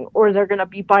one thing, or they're going to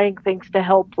be buying things to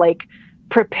help like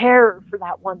prepare for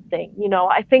that one thing.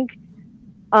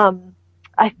 Um,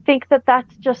 I think that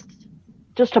that's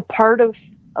just a part of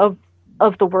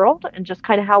the world and just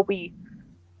kind of how we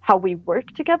work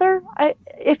together,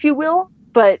 if you will.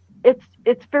 But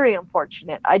it's very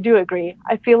unfortunate. I do agree.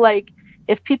 I feel like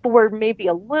if people were maybe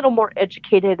a little more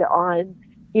educated on,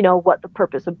 what the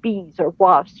purpose of bees or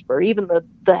wasps or even the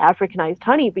Africanized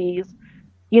honeybees,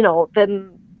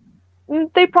 then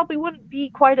they probably wouldn't be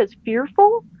quite as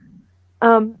fearful.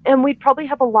 And we'd probably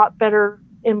have a lot better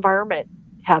environment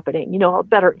happening, a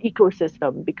better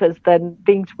ecosystem, because then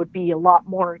things would be a lot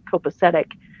more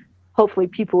copacetic. Hopefully,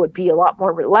 people would be a lot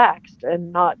more relaxed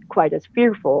and not quite as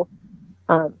fearful.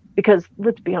 Because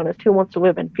let's be honest, who wants to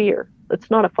live in fear? It's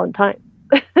not a fun time.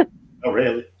 Oh,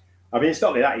 really? I mean, it's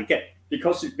not like that. You get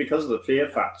because of the fear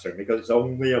factor, and because it's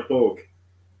only a bug.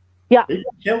 Yeah,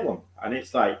 People kill them, and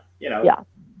it's like yeah,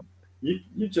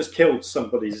 you just killed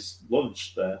somebody's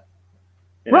lunch there.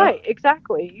 right,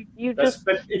 exactly. You just,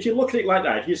 But if you look at it like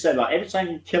that, if you say like every time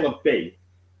you kill a bee,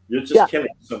 you're yeah, just killing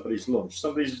somebody's lunch.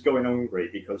 Somebody's going hungry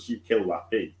because you killed that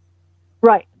bee.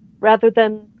 right. Rather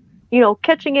than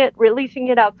catching it, releasing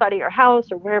it outside of your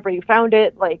house or wherever you found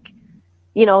it, like,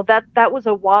 that was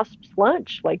a wasp's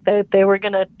lunch. Like they were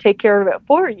going to take care of it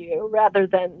for you rather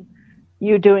than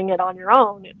you doing it on your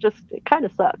own. It kind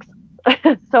of sucks.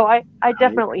 So I And you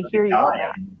definitely they hear you on die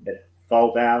that. and they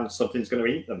fall down, something's going to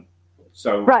eat them.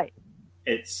 So Right.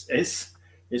 it's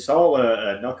all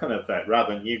a knock-on effect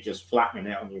rather than you just flattening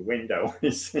it on your window.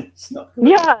 It's not good.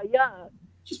 Yeah, yeah.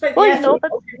 Just make the Well,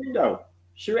 effort on your window,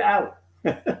 shoot it out.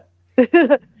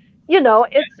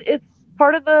 it's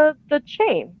part of the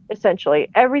chain essentially.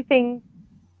 Everything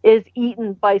is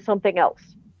eaten by something else.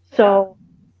 Yeah, So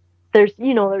there's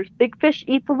big fish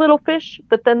eats a little fish,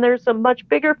 but then there's a much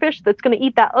bigger fish that's going to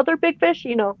eat that other big fish.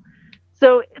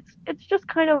 So it's just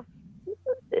kind of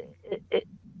it,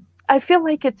 I feel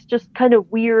like it's just kind of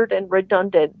weird and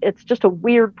redundant. It's just a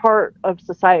weird part of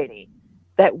society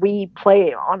that we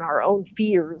play on our own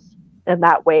fears in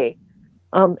that way.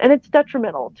 And it's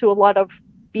detrimental to a lot of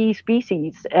bee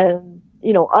species and,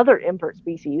 other invert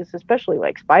species, especially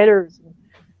like spiders, and,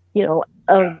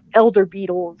 yeah. elder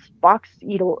beetles, box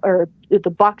beetle, or the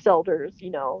box elders,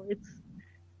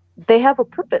 they have a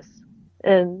purpose.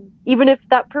 And even if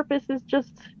that purpose is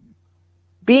just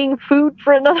being food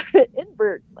for another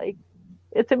invert, like,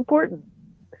 it's important.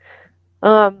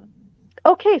 Um,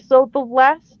 okay, so the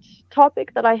last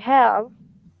topic that I have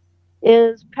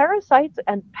is parasites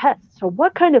and pests. So,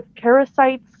 what kind of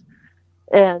parasites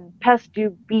and pests do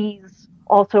bees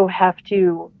also have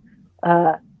to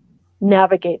uh,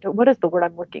 navigate? What is the word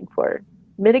I'm looking for?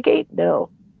 Mitigate? No.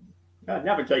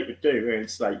 Navigate would do.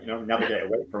 It's like navigate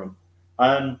away from them.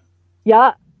 Um,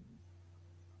 Yeah.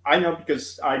 I know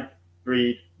because I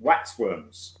breed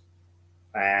waxworms,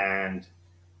 and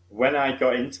when I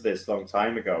got into this a long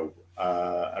time ago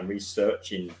and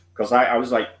researching, because I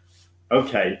was like,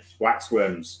 okay,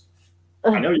 waxworms.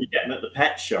 I know you get them at the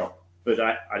pet shop, but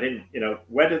I didn't,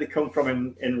 where do they come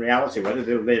from in reality? Where do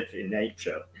they live in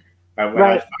nature? And when I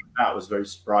Right. found out, I was very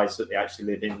surprised that they actually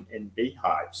live in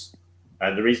beehives.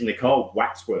 And the reason they're called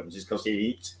waxworms is because they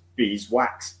eat bees'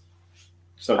 wax.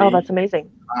 So they Oh, eat that's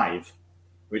amazing. a hive,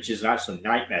 which is an absolute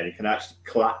nightmare. You can actually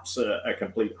collapse a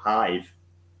complete hive,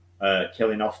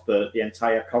 killing off the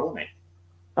entire colony.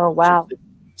 Oh, Just wow. a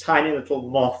tiny little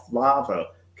moth larva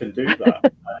can do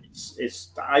that. It's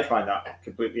I find that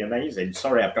completely amazing.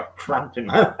 Sorry, I've got cramp in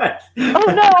my leg. Oh,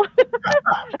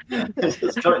 no. It's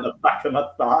just got in the back of my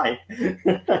thigh.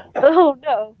 Oh,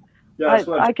 no. Yeah, I, that's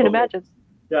what I'm I can told. imagine.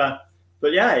 Yeah,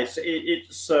 but yeah, it's I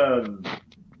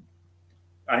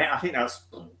think that's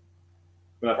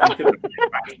when I think of the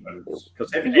waxworms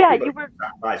because Yeah, everybody you were.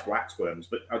 buys waxworms,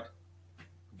 but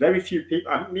very few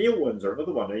people. Mealworms are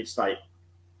another one. It's like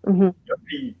Mhm.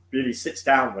 nobody really sits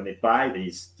down when they buy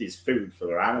these food for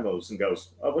their animals and goes,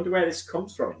 I wonder where this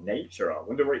comes from in nature. I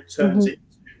wonder what it turns Mhm. into.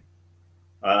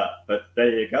 But there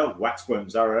you go.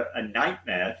 Waxworms are a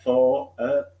nightmare for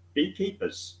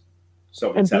beekeepers.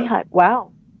 So we And tell. beehive.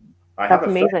 Wow. I have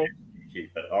That's a friend amazing. who's a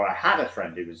beekeeper, or I had a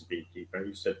friend who was a beekeeper who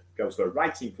used to go to a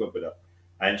writing club with her,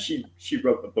 and she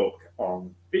wrote a book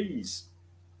on bees.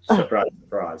 Surprise,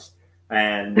 surprise.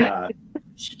 And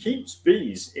she keeps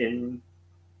bees in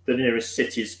the nearest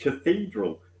city's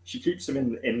cathedral. She keeps them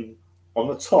in on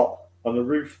the top, on the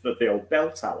roof of the old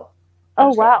bell tower. And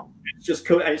Oh, wow. it's just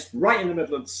cool, and it's right in the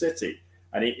middle of the city.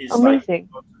 And it's like Amazing.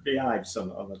 beehives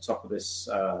on the top of this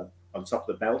on top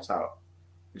of the bell tower,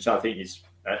 which I think is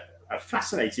a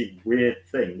fascinating, weird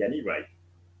thing anyway.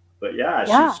 But yeah,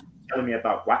 Yeah. she's telling me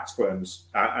about waxworms,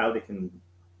 how they can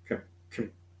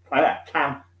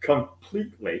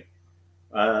completely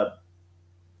uh,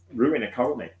 ruin a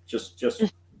colony just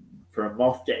Just for a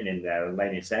moth getting in there and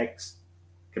laying its eggs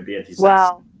could be a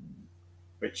disaster, wow.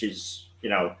 which is,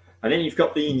 and then you've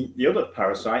got the other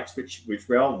parasites, which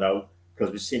we all know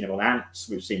because we've seen them on ants,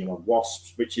 we've seen them on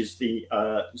wasps, which is the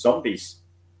zombies,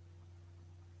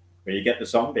 where you get the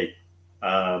zombie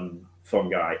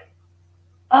fungi, which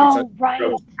Oh, right.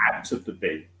 grows out of the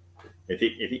bee if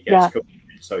it gets Yeah. cooked.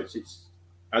 So it's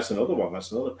that's another one.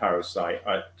 That's another parasite.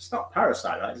 It's not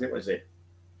parasite, is it? Was it? I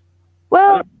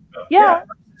Well, don't know. Yeah, yeah,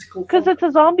 it's called because fungi. it's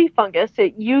a zombie fungus.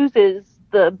 It uses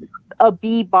a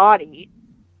bee body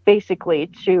basically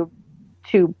to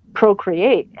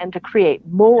procreate and to create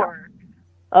Yeah. more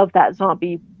of that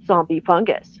zombie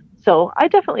fungus. So I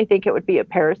definitely think it would be a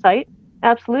parasite.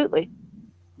 Absolutely.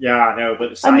 Yeah, I know,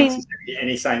 but the I mean, scientists,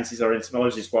 any scientists or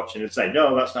entomologists watching would say,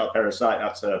 no, that's not a parasite.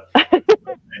 That's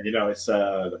it's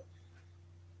a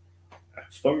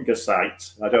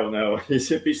fungicide. I don't know.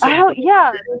 It'd be some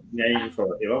yeah, weird name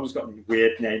for it. They've always got a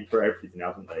weird name for everything,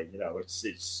 haven't they?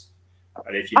 It's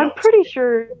and if you're I'm not, pretty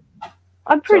sure.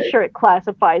 I'm So pretty sure it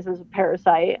classifies as a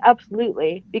parasite,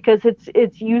 absolutely, because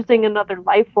it's using another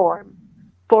life form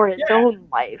for its yeah, own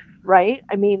life, right?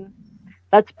 I mean,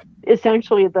 that's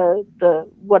essentially the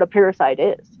what a parasite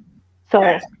is. yeah, So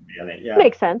exactly, yeah.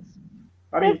 makes sense.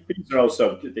 I Yeah. mean, bees are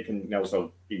also they can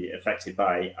also be affected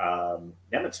by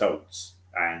nematodes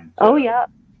and Oh yeah.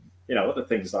 other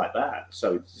things like that.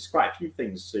 So there's quite a few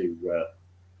things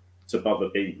to bother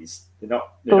bees. They're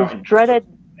not Those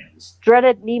indestructible things.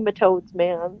 dreaded nematodes,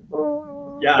 man.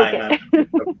 Oh, Yeah, okay. I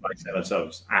don't like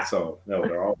nematodes at all. No,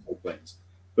 they're awful things.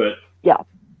 But Yeah.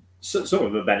 some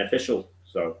of them are beneficial.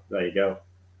 So there you go.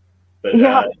 But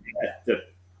Yeah. yeah, the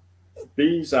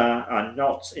bees are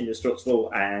not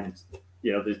indestructible, and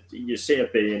you see a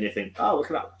bee and you think, oh, look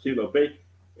at that cute little bee.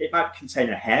 It might contain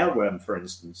a hairworm, for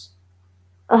instance,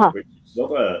 Uh-huh. which is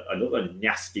another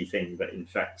nasty thing that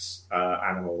infects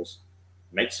animals,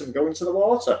 makes them go into the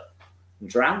water and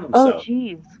drown Oh themselves.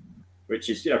 geez. Which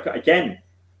is, again,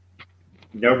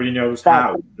 nobody knows That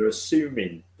how. They're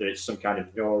assuming that it's some kind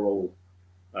of neural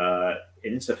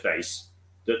interface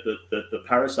that the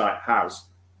parasite has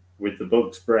with the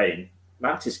bug's brain.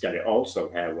 Mantis get it also,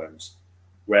 hairworms,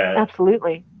 where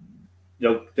absolutely.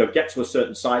 they'll get to a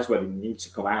certain size where they need to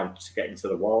come out to get into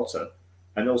the water,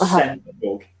 and they'll Uh-huh. send the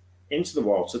bug into the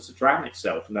water to drown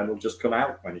itself, and then it'll just come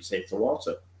out when it's hit the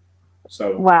water.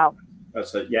 So Wow.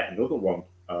 that's yet another one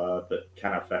that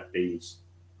can affect bees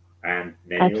and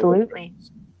many other Absolutely.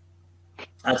 things.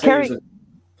 I'll tell you Carrie.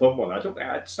 a fun one. I don't.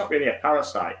 It's not really a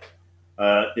parasite.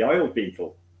 The oil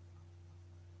beetle.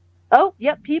 Oh,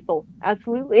 yep, people.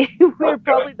 Absolutely. Oh, We're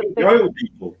probably the the biggest. oil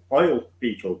beetle. Oil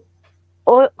beetle.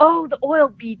 Oh, the oil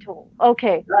beetle.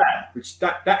 Okay. Yeah, which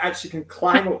that actually can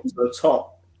climb up to the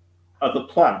top of the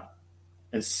plant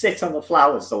and sit on the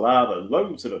flowers. The larvae,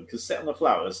 loads of them, can sit on the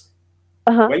flowers,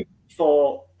 Uh-huh. wait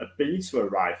for a bee to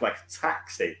arrive, like a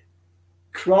taxi,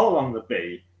 crawl on the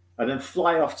bee, and then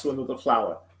fly off to another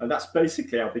flower. And that's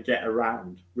basically how they get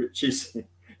around, which is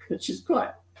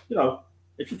quite,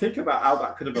 if you think about how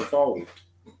that could have evolved,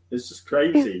 it's just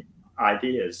crazy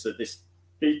ideas that this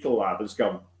beetle lab has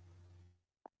gone.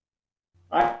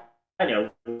 I know,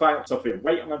 we'll climb up top here,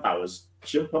 wait on the flowers,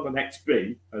 jump on the next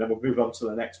bee, and then we'll move on to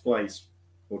the next place.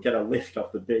 We'll get a lift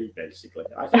off the bee, basically.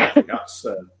 I think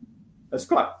that's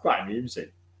quite amusing.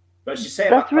 But as you say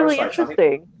about That's really parasites, I think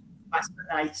interesting.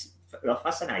 fascinating.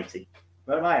 Fascinating.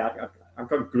 Where am I? I've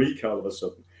gone Greek all of a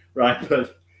sudden, right?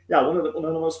 But yeah, one of the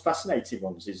most fascinating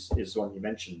ones is the one you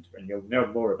mentioned, and you'll know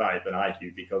more about it than I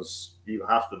do because you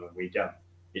have them and we don't.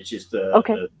 It's just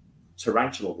Okay. the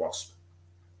tarantula wasp,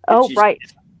 Oh, which is right.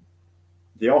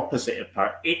 the opposite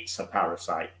of it's a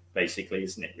parasite, basically,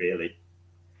 isn't it? Really,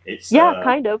 it's Yeah,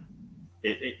 kind of.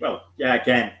 well, yeah.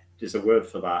 Again, there's a word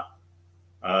for that.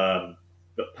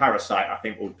 But parasite, I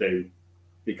think, will do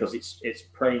because it's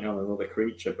preying on another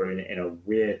creature, but in a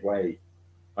weird way.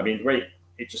 I mean, the way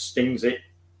it just stings it,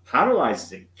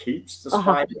 paralyzes it, keeps the Uh-huh.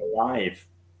 spider alive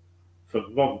for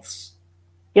months,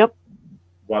 Yep.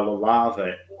 while the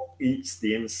larva eats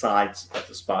the insides of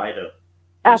the spider. It's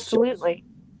just Absolutely.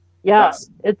 Yeah.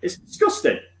 it's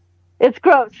disgusting. It's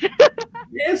gross.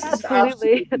 Yes, it's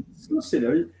Absolutely. absolutely disgusting. I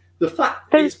mean, the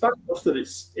fact There's it's bad enough that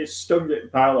it's stung it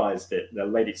and paralyzed it and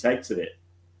then laid its eggs in it,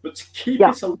 but to keep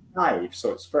yeah. it alive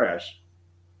so it's fresh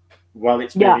while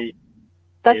it's Yeah. baby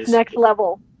That's is. next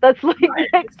level. That's like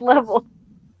next level.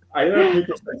 I heard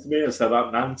people say to me and said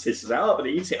about mantis, like, oh, but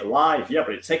they eat it alive. Yeah,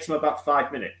 but it takes them about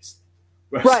 5 minutes.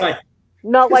 Where it's Right. like,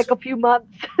 Not like a few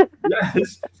months.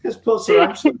 yes, this plus are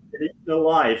actually eaten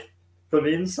alive from the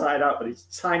inside out, but it's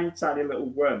tiny, tiny little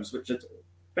worms, which are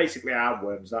basically our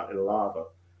worms, aren't they, the larva?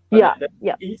 And Yeah. they're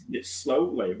Yeah. eating it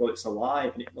slowly while it's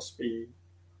alive, and it must be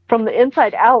From the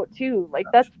inside out too. Like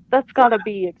that's gotta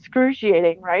be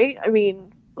excruciating, right? I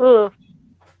mean, ugh.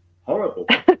 horrible.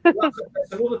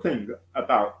 That's another thing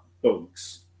about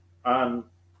bugs,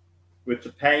 with the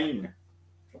pain,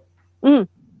 Mm.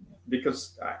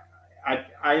 because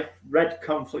I've read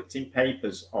conflicting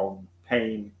papers on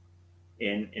pain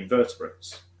in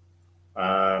invertebrates.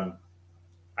 And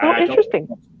Oh, I don't interesting.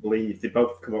 believe they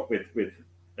both come up with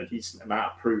a decent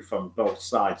amount of proof on both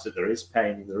sides that there is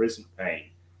pain and there isn't pain.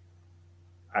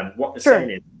 And what they're Sure. saying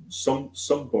is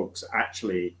some bugs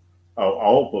actually, or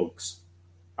all bugs,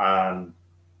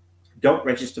 don't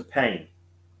register pain;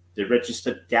 they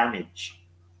register damage.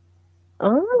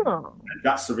 Oh. And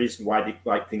that's the reason why they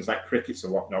like things like crickets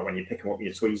and whatnot. When you pick them up with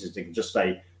your tweezers, they can just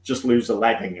say, "Just lose a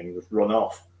legging and just run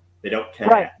off." They don't care.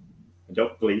 Right. And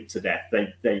don't bleed to death.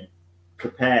 They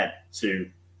prepare to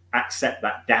accept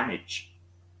that damage.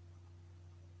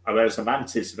 Whereas a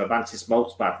mantis, if a mantis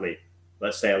molts badly,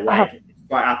 let's say a leg,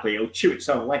 quite happily it'll chew its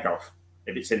own leg off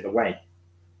if it's in the way.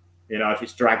 You know, if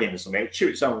it's dragging or something, it'll chew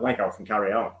its own leg off and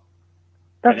carry on.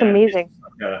 That's It's amazing.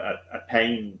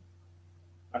 like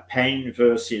a pain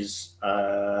versus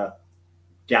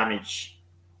damage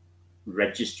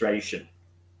registration.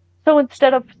 So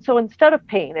instead of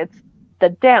pain, it's the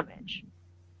damage.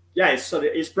 Yeah, it's sort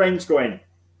of his brain's going,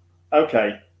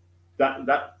 okay,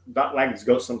 that leg's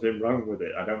got something wrong with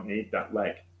it. I don't need that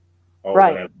leg or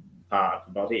Right. whatever part of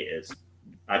the body it is.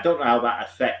 I don't know how that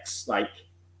affects, like,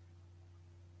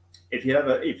 if you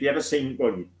ever seen,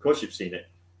 well, of course you've seen it,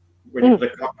 when you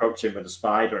put a cockroach in with a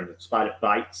spider and the spider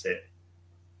bites it.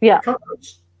 Yeah. The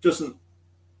cockroach doesn't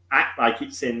act like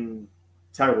it's in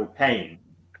terrible pain.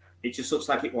 It just looks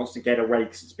like it wants to get away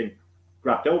because it's been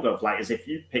grabbed hold of, like as if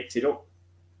you picked it up.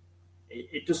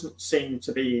 It doesn't seem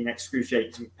to be in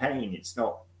excruciating pain. It's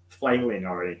not flailing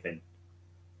or anything.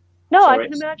 No, So I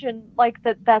can imagine like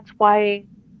that.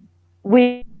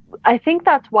 I think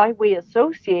that's why we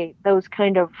associate those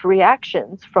kind of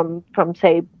reactions from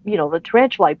say, the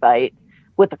tarantula bite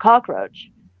with the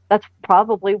cockroach. That's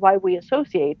probably why we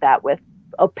associate that with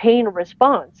a pain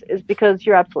response, is because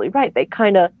you're absolutely right. They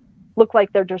kind of look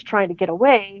like they're just trying to get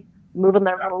away, moving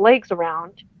their little legs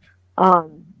around,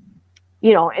 um,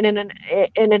 in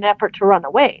an effort to run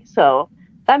away. So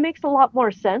that makes a lot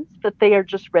more sense that they are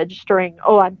just registering,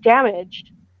 oh, I'm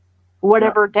damaged.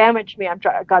 Whatever damaged me, I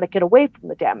got to get away from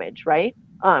the damage, right?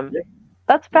 Yeah.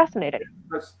 That's fascinating.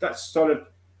 That's sort of,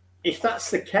 if that's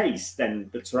the case, then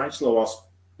the tarantula wasp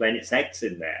laying its eggs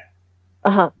in there.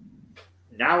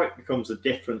 Now it becomes a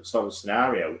different sort of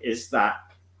scenario. Is that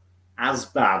as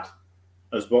bad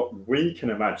as what we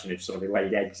can imagine if somebody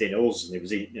laid eggs in us and it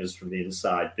was eating us from the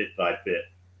inside bit by bit?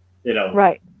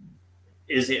 Right.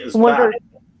 Is it as bad?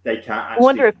 They can't actually. I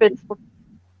wonder if it's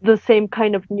the same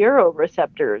kind of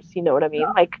neuroreceptors, you know what I mean?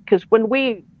 Yeah. Like, because when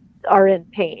we are in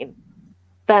pain,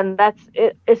 then that's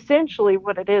essentially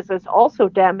what it is also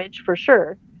damage for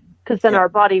sure, because then our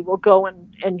body will go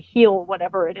and heal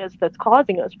whatever it is that's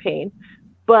causing us pain.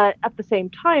 But at the same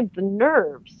time, the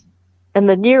nerves and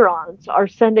the neurons are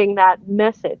sending that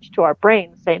message to our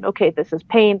brain saying, okay, this is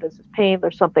pain,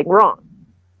 there's something wrong.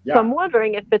 Yeah. So I'm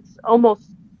wondering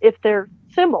if they're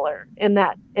similar in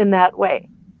that way.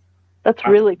 That's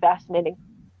really fascinating.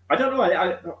 I don't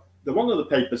know. The one of the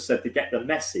papers said to get the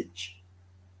message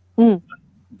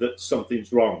that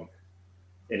something's wrong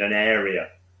in an area,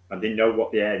 and they know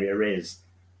what the area is,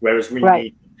 whereas we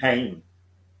need pain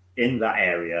in that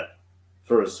area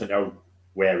for us to know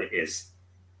where it is.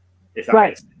 If that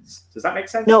makes sense. Does that make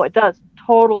sense? No, it does.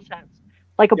 Total sense.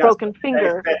 Like a broken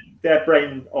finger. Their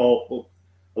brain, or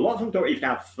a lot of them don't even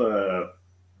have.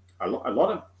 A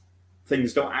lot of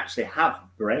things don't actually have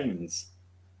brains,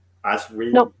 as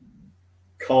we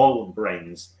call them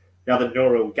brains. They have a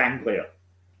neural ganglia.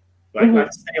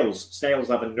 Like snails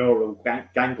have a neural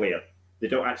ganglia. They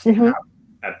don't actually have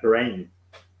a brain,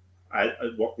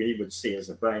 what we would see as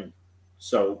a brain.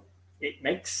 So it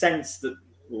makes sense that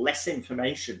less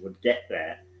information would get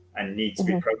there and need to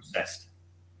be processed,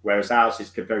 whereas ours is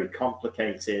very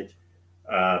complicated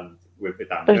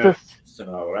with our nervous system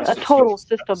and all the rest. A total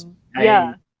system,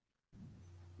 yeah.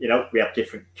 We have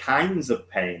different kinds of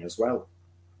pain as well.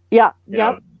 Yeah,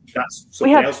 That's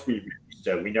something else we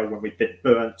register. We know when we've been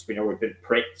burnt. We know we've been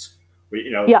pricked. When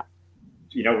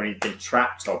you've been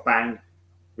trapped or banged.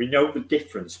 We know the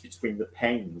difference between the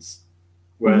pains.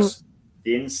 Whereas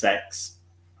the insects,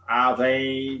 are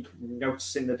they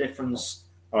noticing the difference,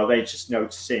 or are they just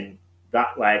noticing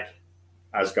that leg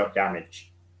has got damage?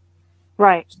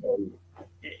 Right. So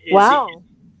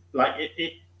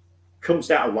it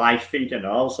comes out of live feed and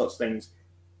all sorts of things.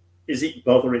 Is it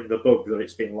bothering the bug that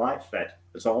it's been live fed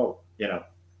at all?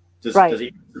 Does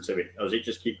it answer to it, or does it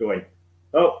just keep going?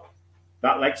 Oh,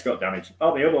 that leg's got damage.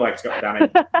 Oh, the other leg's got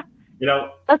damage.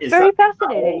 That's very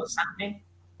fascinating. All that's happening,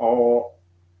 or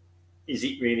is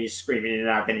it really screaming in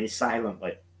agony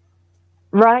silently?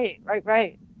 Right.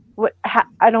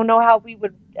 I don't know how we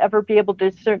would ever be able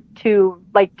to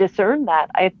discern that.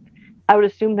 I would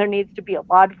assume there needs to be a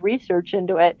lot of research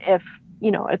into it if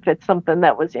it's something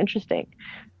that was interesting.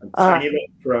 And tiny little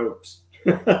probes.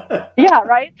 Yeah,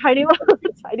 right. Tiny little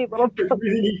probes. We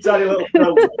really need tiny little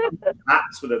probes.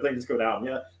 Hats for the things go down.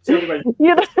 Yeah. So anyway,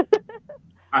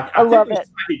 I love think it.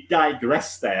 We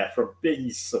digress there from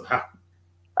bees somehow.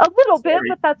 A little bit,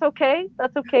 but that's okay.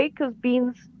 That's okay, because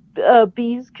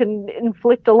bees can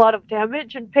inflict a lot of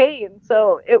damage and pain,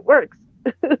 so it works.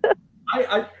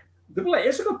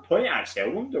 It's a good point, actually. I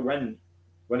wonder when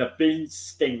a bee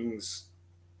stings,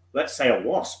 let's say a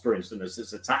wasp, for instance,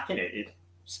 that's attacking it, it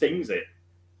stings it.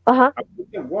 I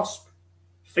think the wasp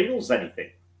feels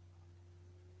anything.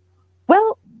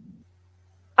 Well,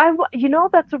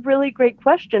 That's a really great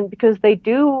question because they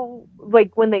do,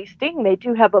 like when they sting, they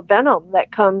do have a venom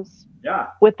that comes Yeah.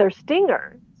 with their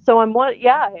stinger. So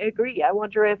yeah, I agree. I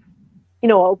wonder if,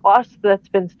 a wasp that's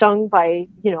been stung by,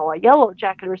 a yellow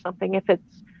jacket or something, if it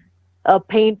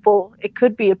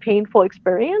could be a painful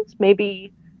experience,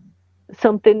 maybe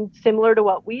something similar to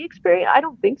what we experience. I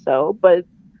don't think so, but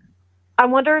I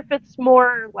wonder if it's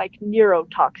more like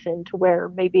neurotoxin to where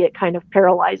maybe it kind of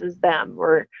paralyzes them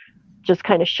or just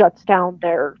kind of shuts down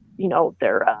their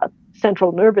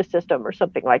central nervous system or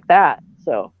something like that.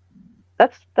 So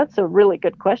that's a really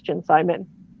good question, Simon.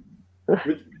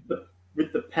 With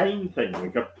with the pain thing, I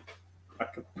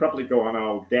could probably go on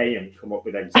all day and come up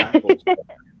with examples. Get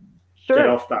Sure.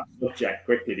 off that subject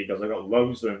quickly because I've got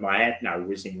loads of them in my head now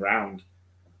whizzing round,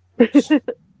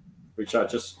 which are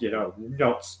just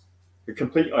not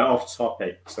completely off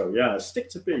topic. So yeah, stick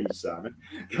to bees, Simon.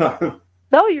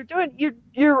 No,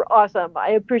 you're awesome.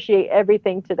 I appreciate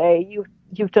everything today.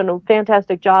 You've done a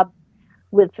fantastic job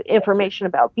with information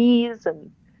about bees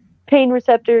and pain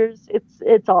receptors.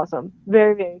 It's awesome.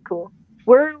 Very, very cool.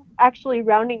 We're actually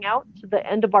rounding out to the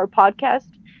end of our podcast.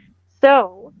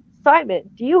 So, Simon,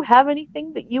 do you have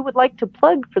anything that you would like to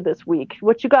plug for this week?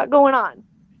 What you got going on?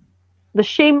 The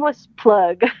shameless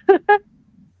plug.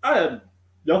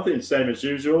 Nothing, same as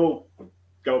usual.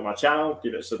 Go to my channel,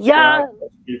 give it a Yeah. subscribe,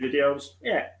 watch a few videos.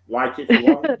 Yeah, like it if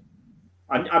you want.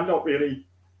 I'm not really.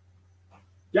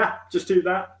 Yeah, just do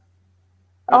that.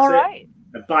 That's All it. right.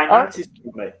 And buy mantis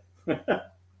from me.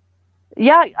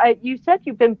 Yeah, you said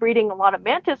you've been breeding a lot of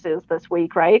mantises this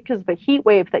week, right? Because the heat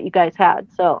wave that you guys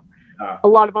had. So a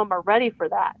lot of them are ready for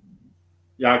that.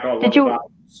 Yeah, I got a lot of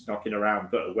owls knocking around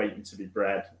that are waiting to be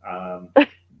bred.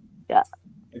 Yeah.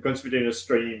 I'm going to be doing a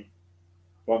stream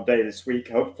one day this week,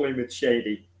 hopefully with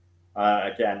Shady.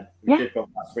 Again, we did one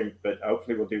last week, but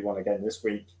hopefully we'll do one again this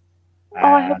week.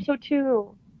 Oh, I hope so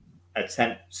too.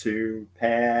 Attempt to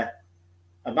pair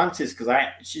a mantis because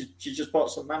she just bought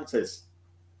some mantis.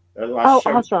 Oh,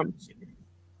 awesome!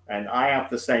 And I have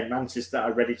the same mantis that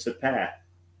are ready to pair.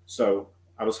 So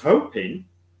I was hoping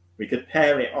we could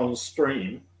pair it on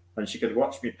stream and she could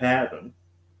watch me pair them.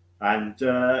 And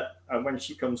when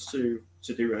she comes to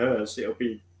do hers,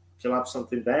 she'll have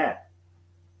something there.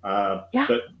 But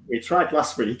we tried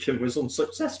last week and was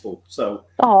unsuccessful. So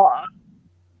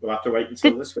we'll have to wait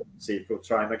until this week to see if we'll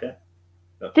try them again.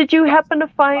 But did you happen to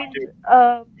find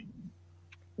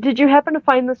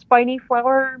the spiny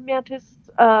flower mantis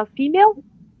female?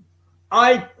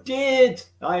 I did.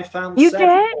 I found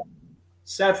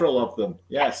several of them.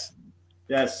 Yes.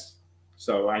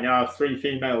 So I now have 3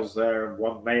 females there and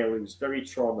 1 male who's very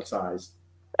traumatized.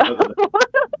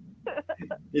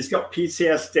 He's got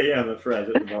PTSD, I'm afraid,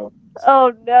 at the moment.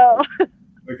 Oh no!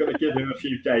 We're going to give him a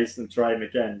few days and try him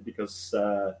again because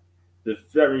they're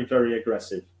very, very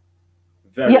aggressive.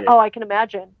 Very. Yeah. Oh, I can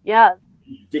imagine. Yeah.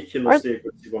 Ridiculously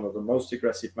aggressive. One of the most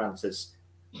aggressive mantis.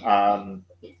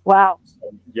 Wow.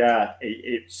 So, yeah,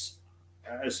 it's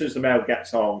as soon as the male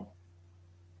gets home,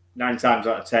 9 times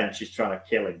out of 10 she's trying to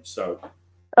kill him. So.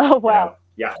 Oh wow.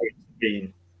 You have to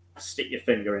intervene, stick your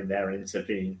finger in there and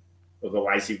intervene.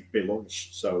 Otherwise, he'd be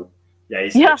lunched. So, yeah,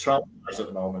 he's traumatized at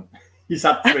the moment. He's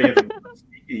had 3 of them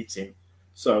eating.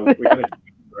 So, we're going to give him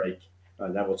a break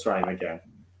and then we'll try him again.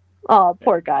 Oh,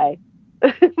 poor guy.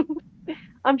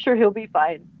 I'm sure he'll be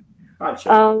fine. I'm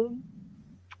sure.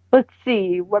 Let's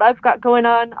see what I've got going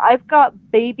on. I've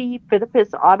got baby Phidippus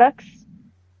audax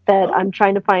that I'm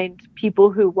trying to find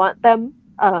people who want them.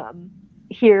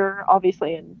 Here,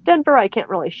 obviously in Denver, I can't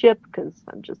really ship because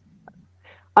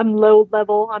I'm low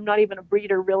level. I'm not even a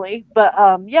breeder really. But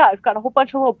I've got a whole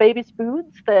bunch of little baby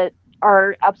spoons that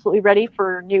are absolutely ready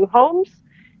for new homes.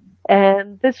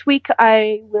 And this week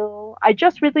I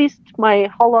just released my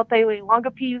Holotele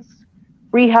Longipes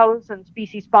rehouse and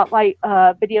species spotlight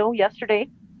video yesterday.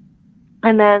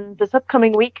 And then this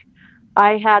upcoming week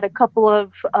I had a couple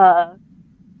of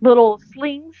little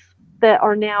slings that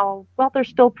are now, well, they're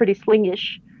still pretty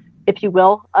slingish, if you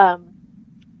will.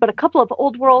 But a couple of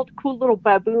old world cool little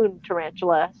baboon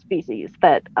tarantula species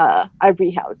that I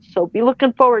rehoused. So be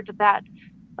looking forward to that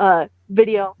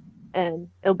video and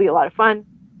it'll be a lot of fun.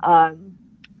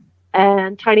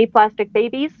 And tiny plastic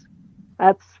babies.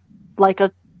 That's like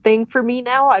a thing for me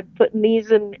now. I'm putting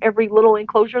these in every little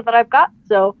enclosure that I've got.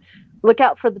 So look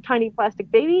out for the tiny plastic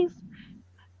babies.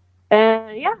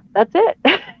 And yeah, that's it.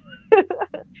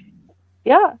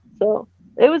 Yeah, so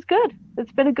it was good.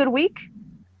 It's been a good week.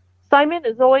 Simon,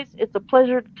 as always, it's a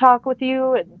pleasure to talk with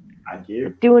you and thank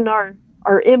you. Doing our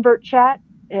invert chat.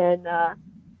 And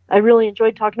I really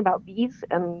enjoyed talking about bees.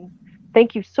 And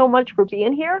thank you so much for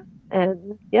being here.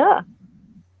 And yeah.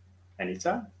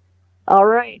 Anytime. All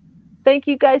right. Thank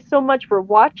you guys so much for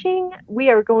watching. We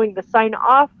are going to sign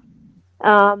off.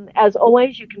 As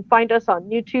always, you can find us on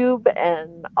YouTube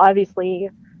and obviously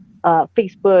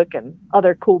Facebook and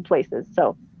other cool places.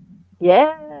 So,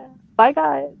 yeah. Bye,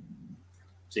 guys.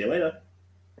 See you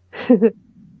later.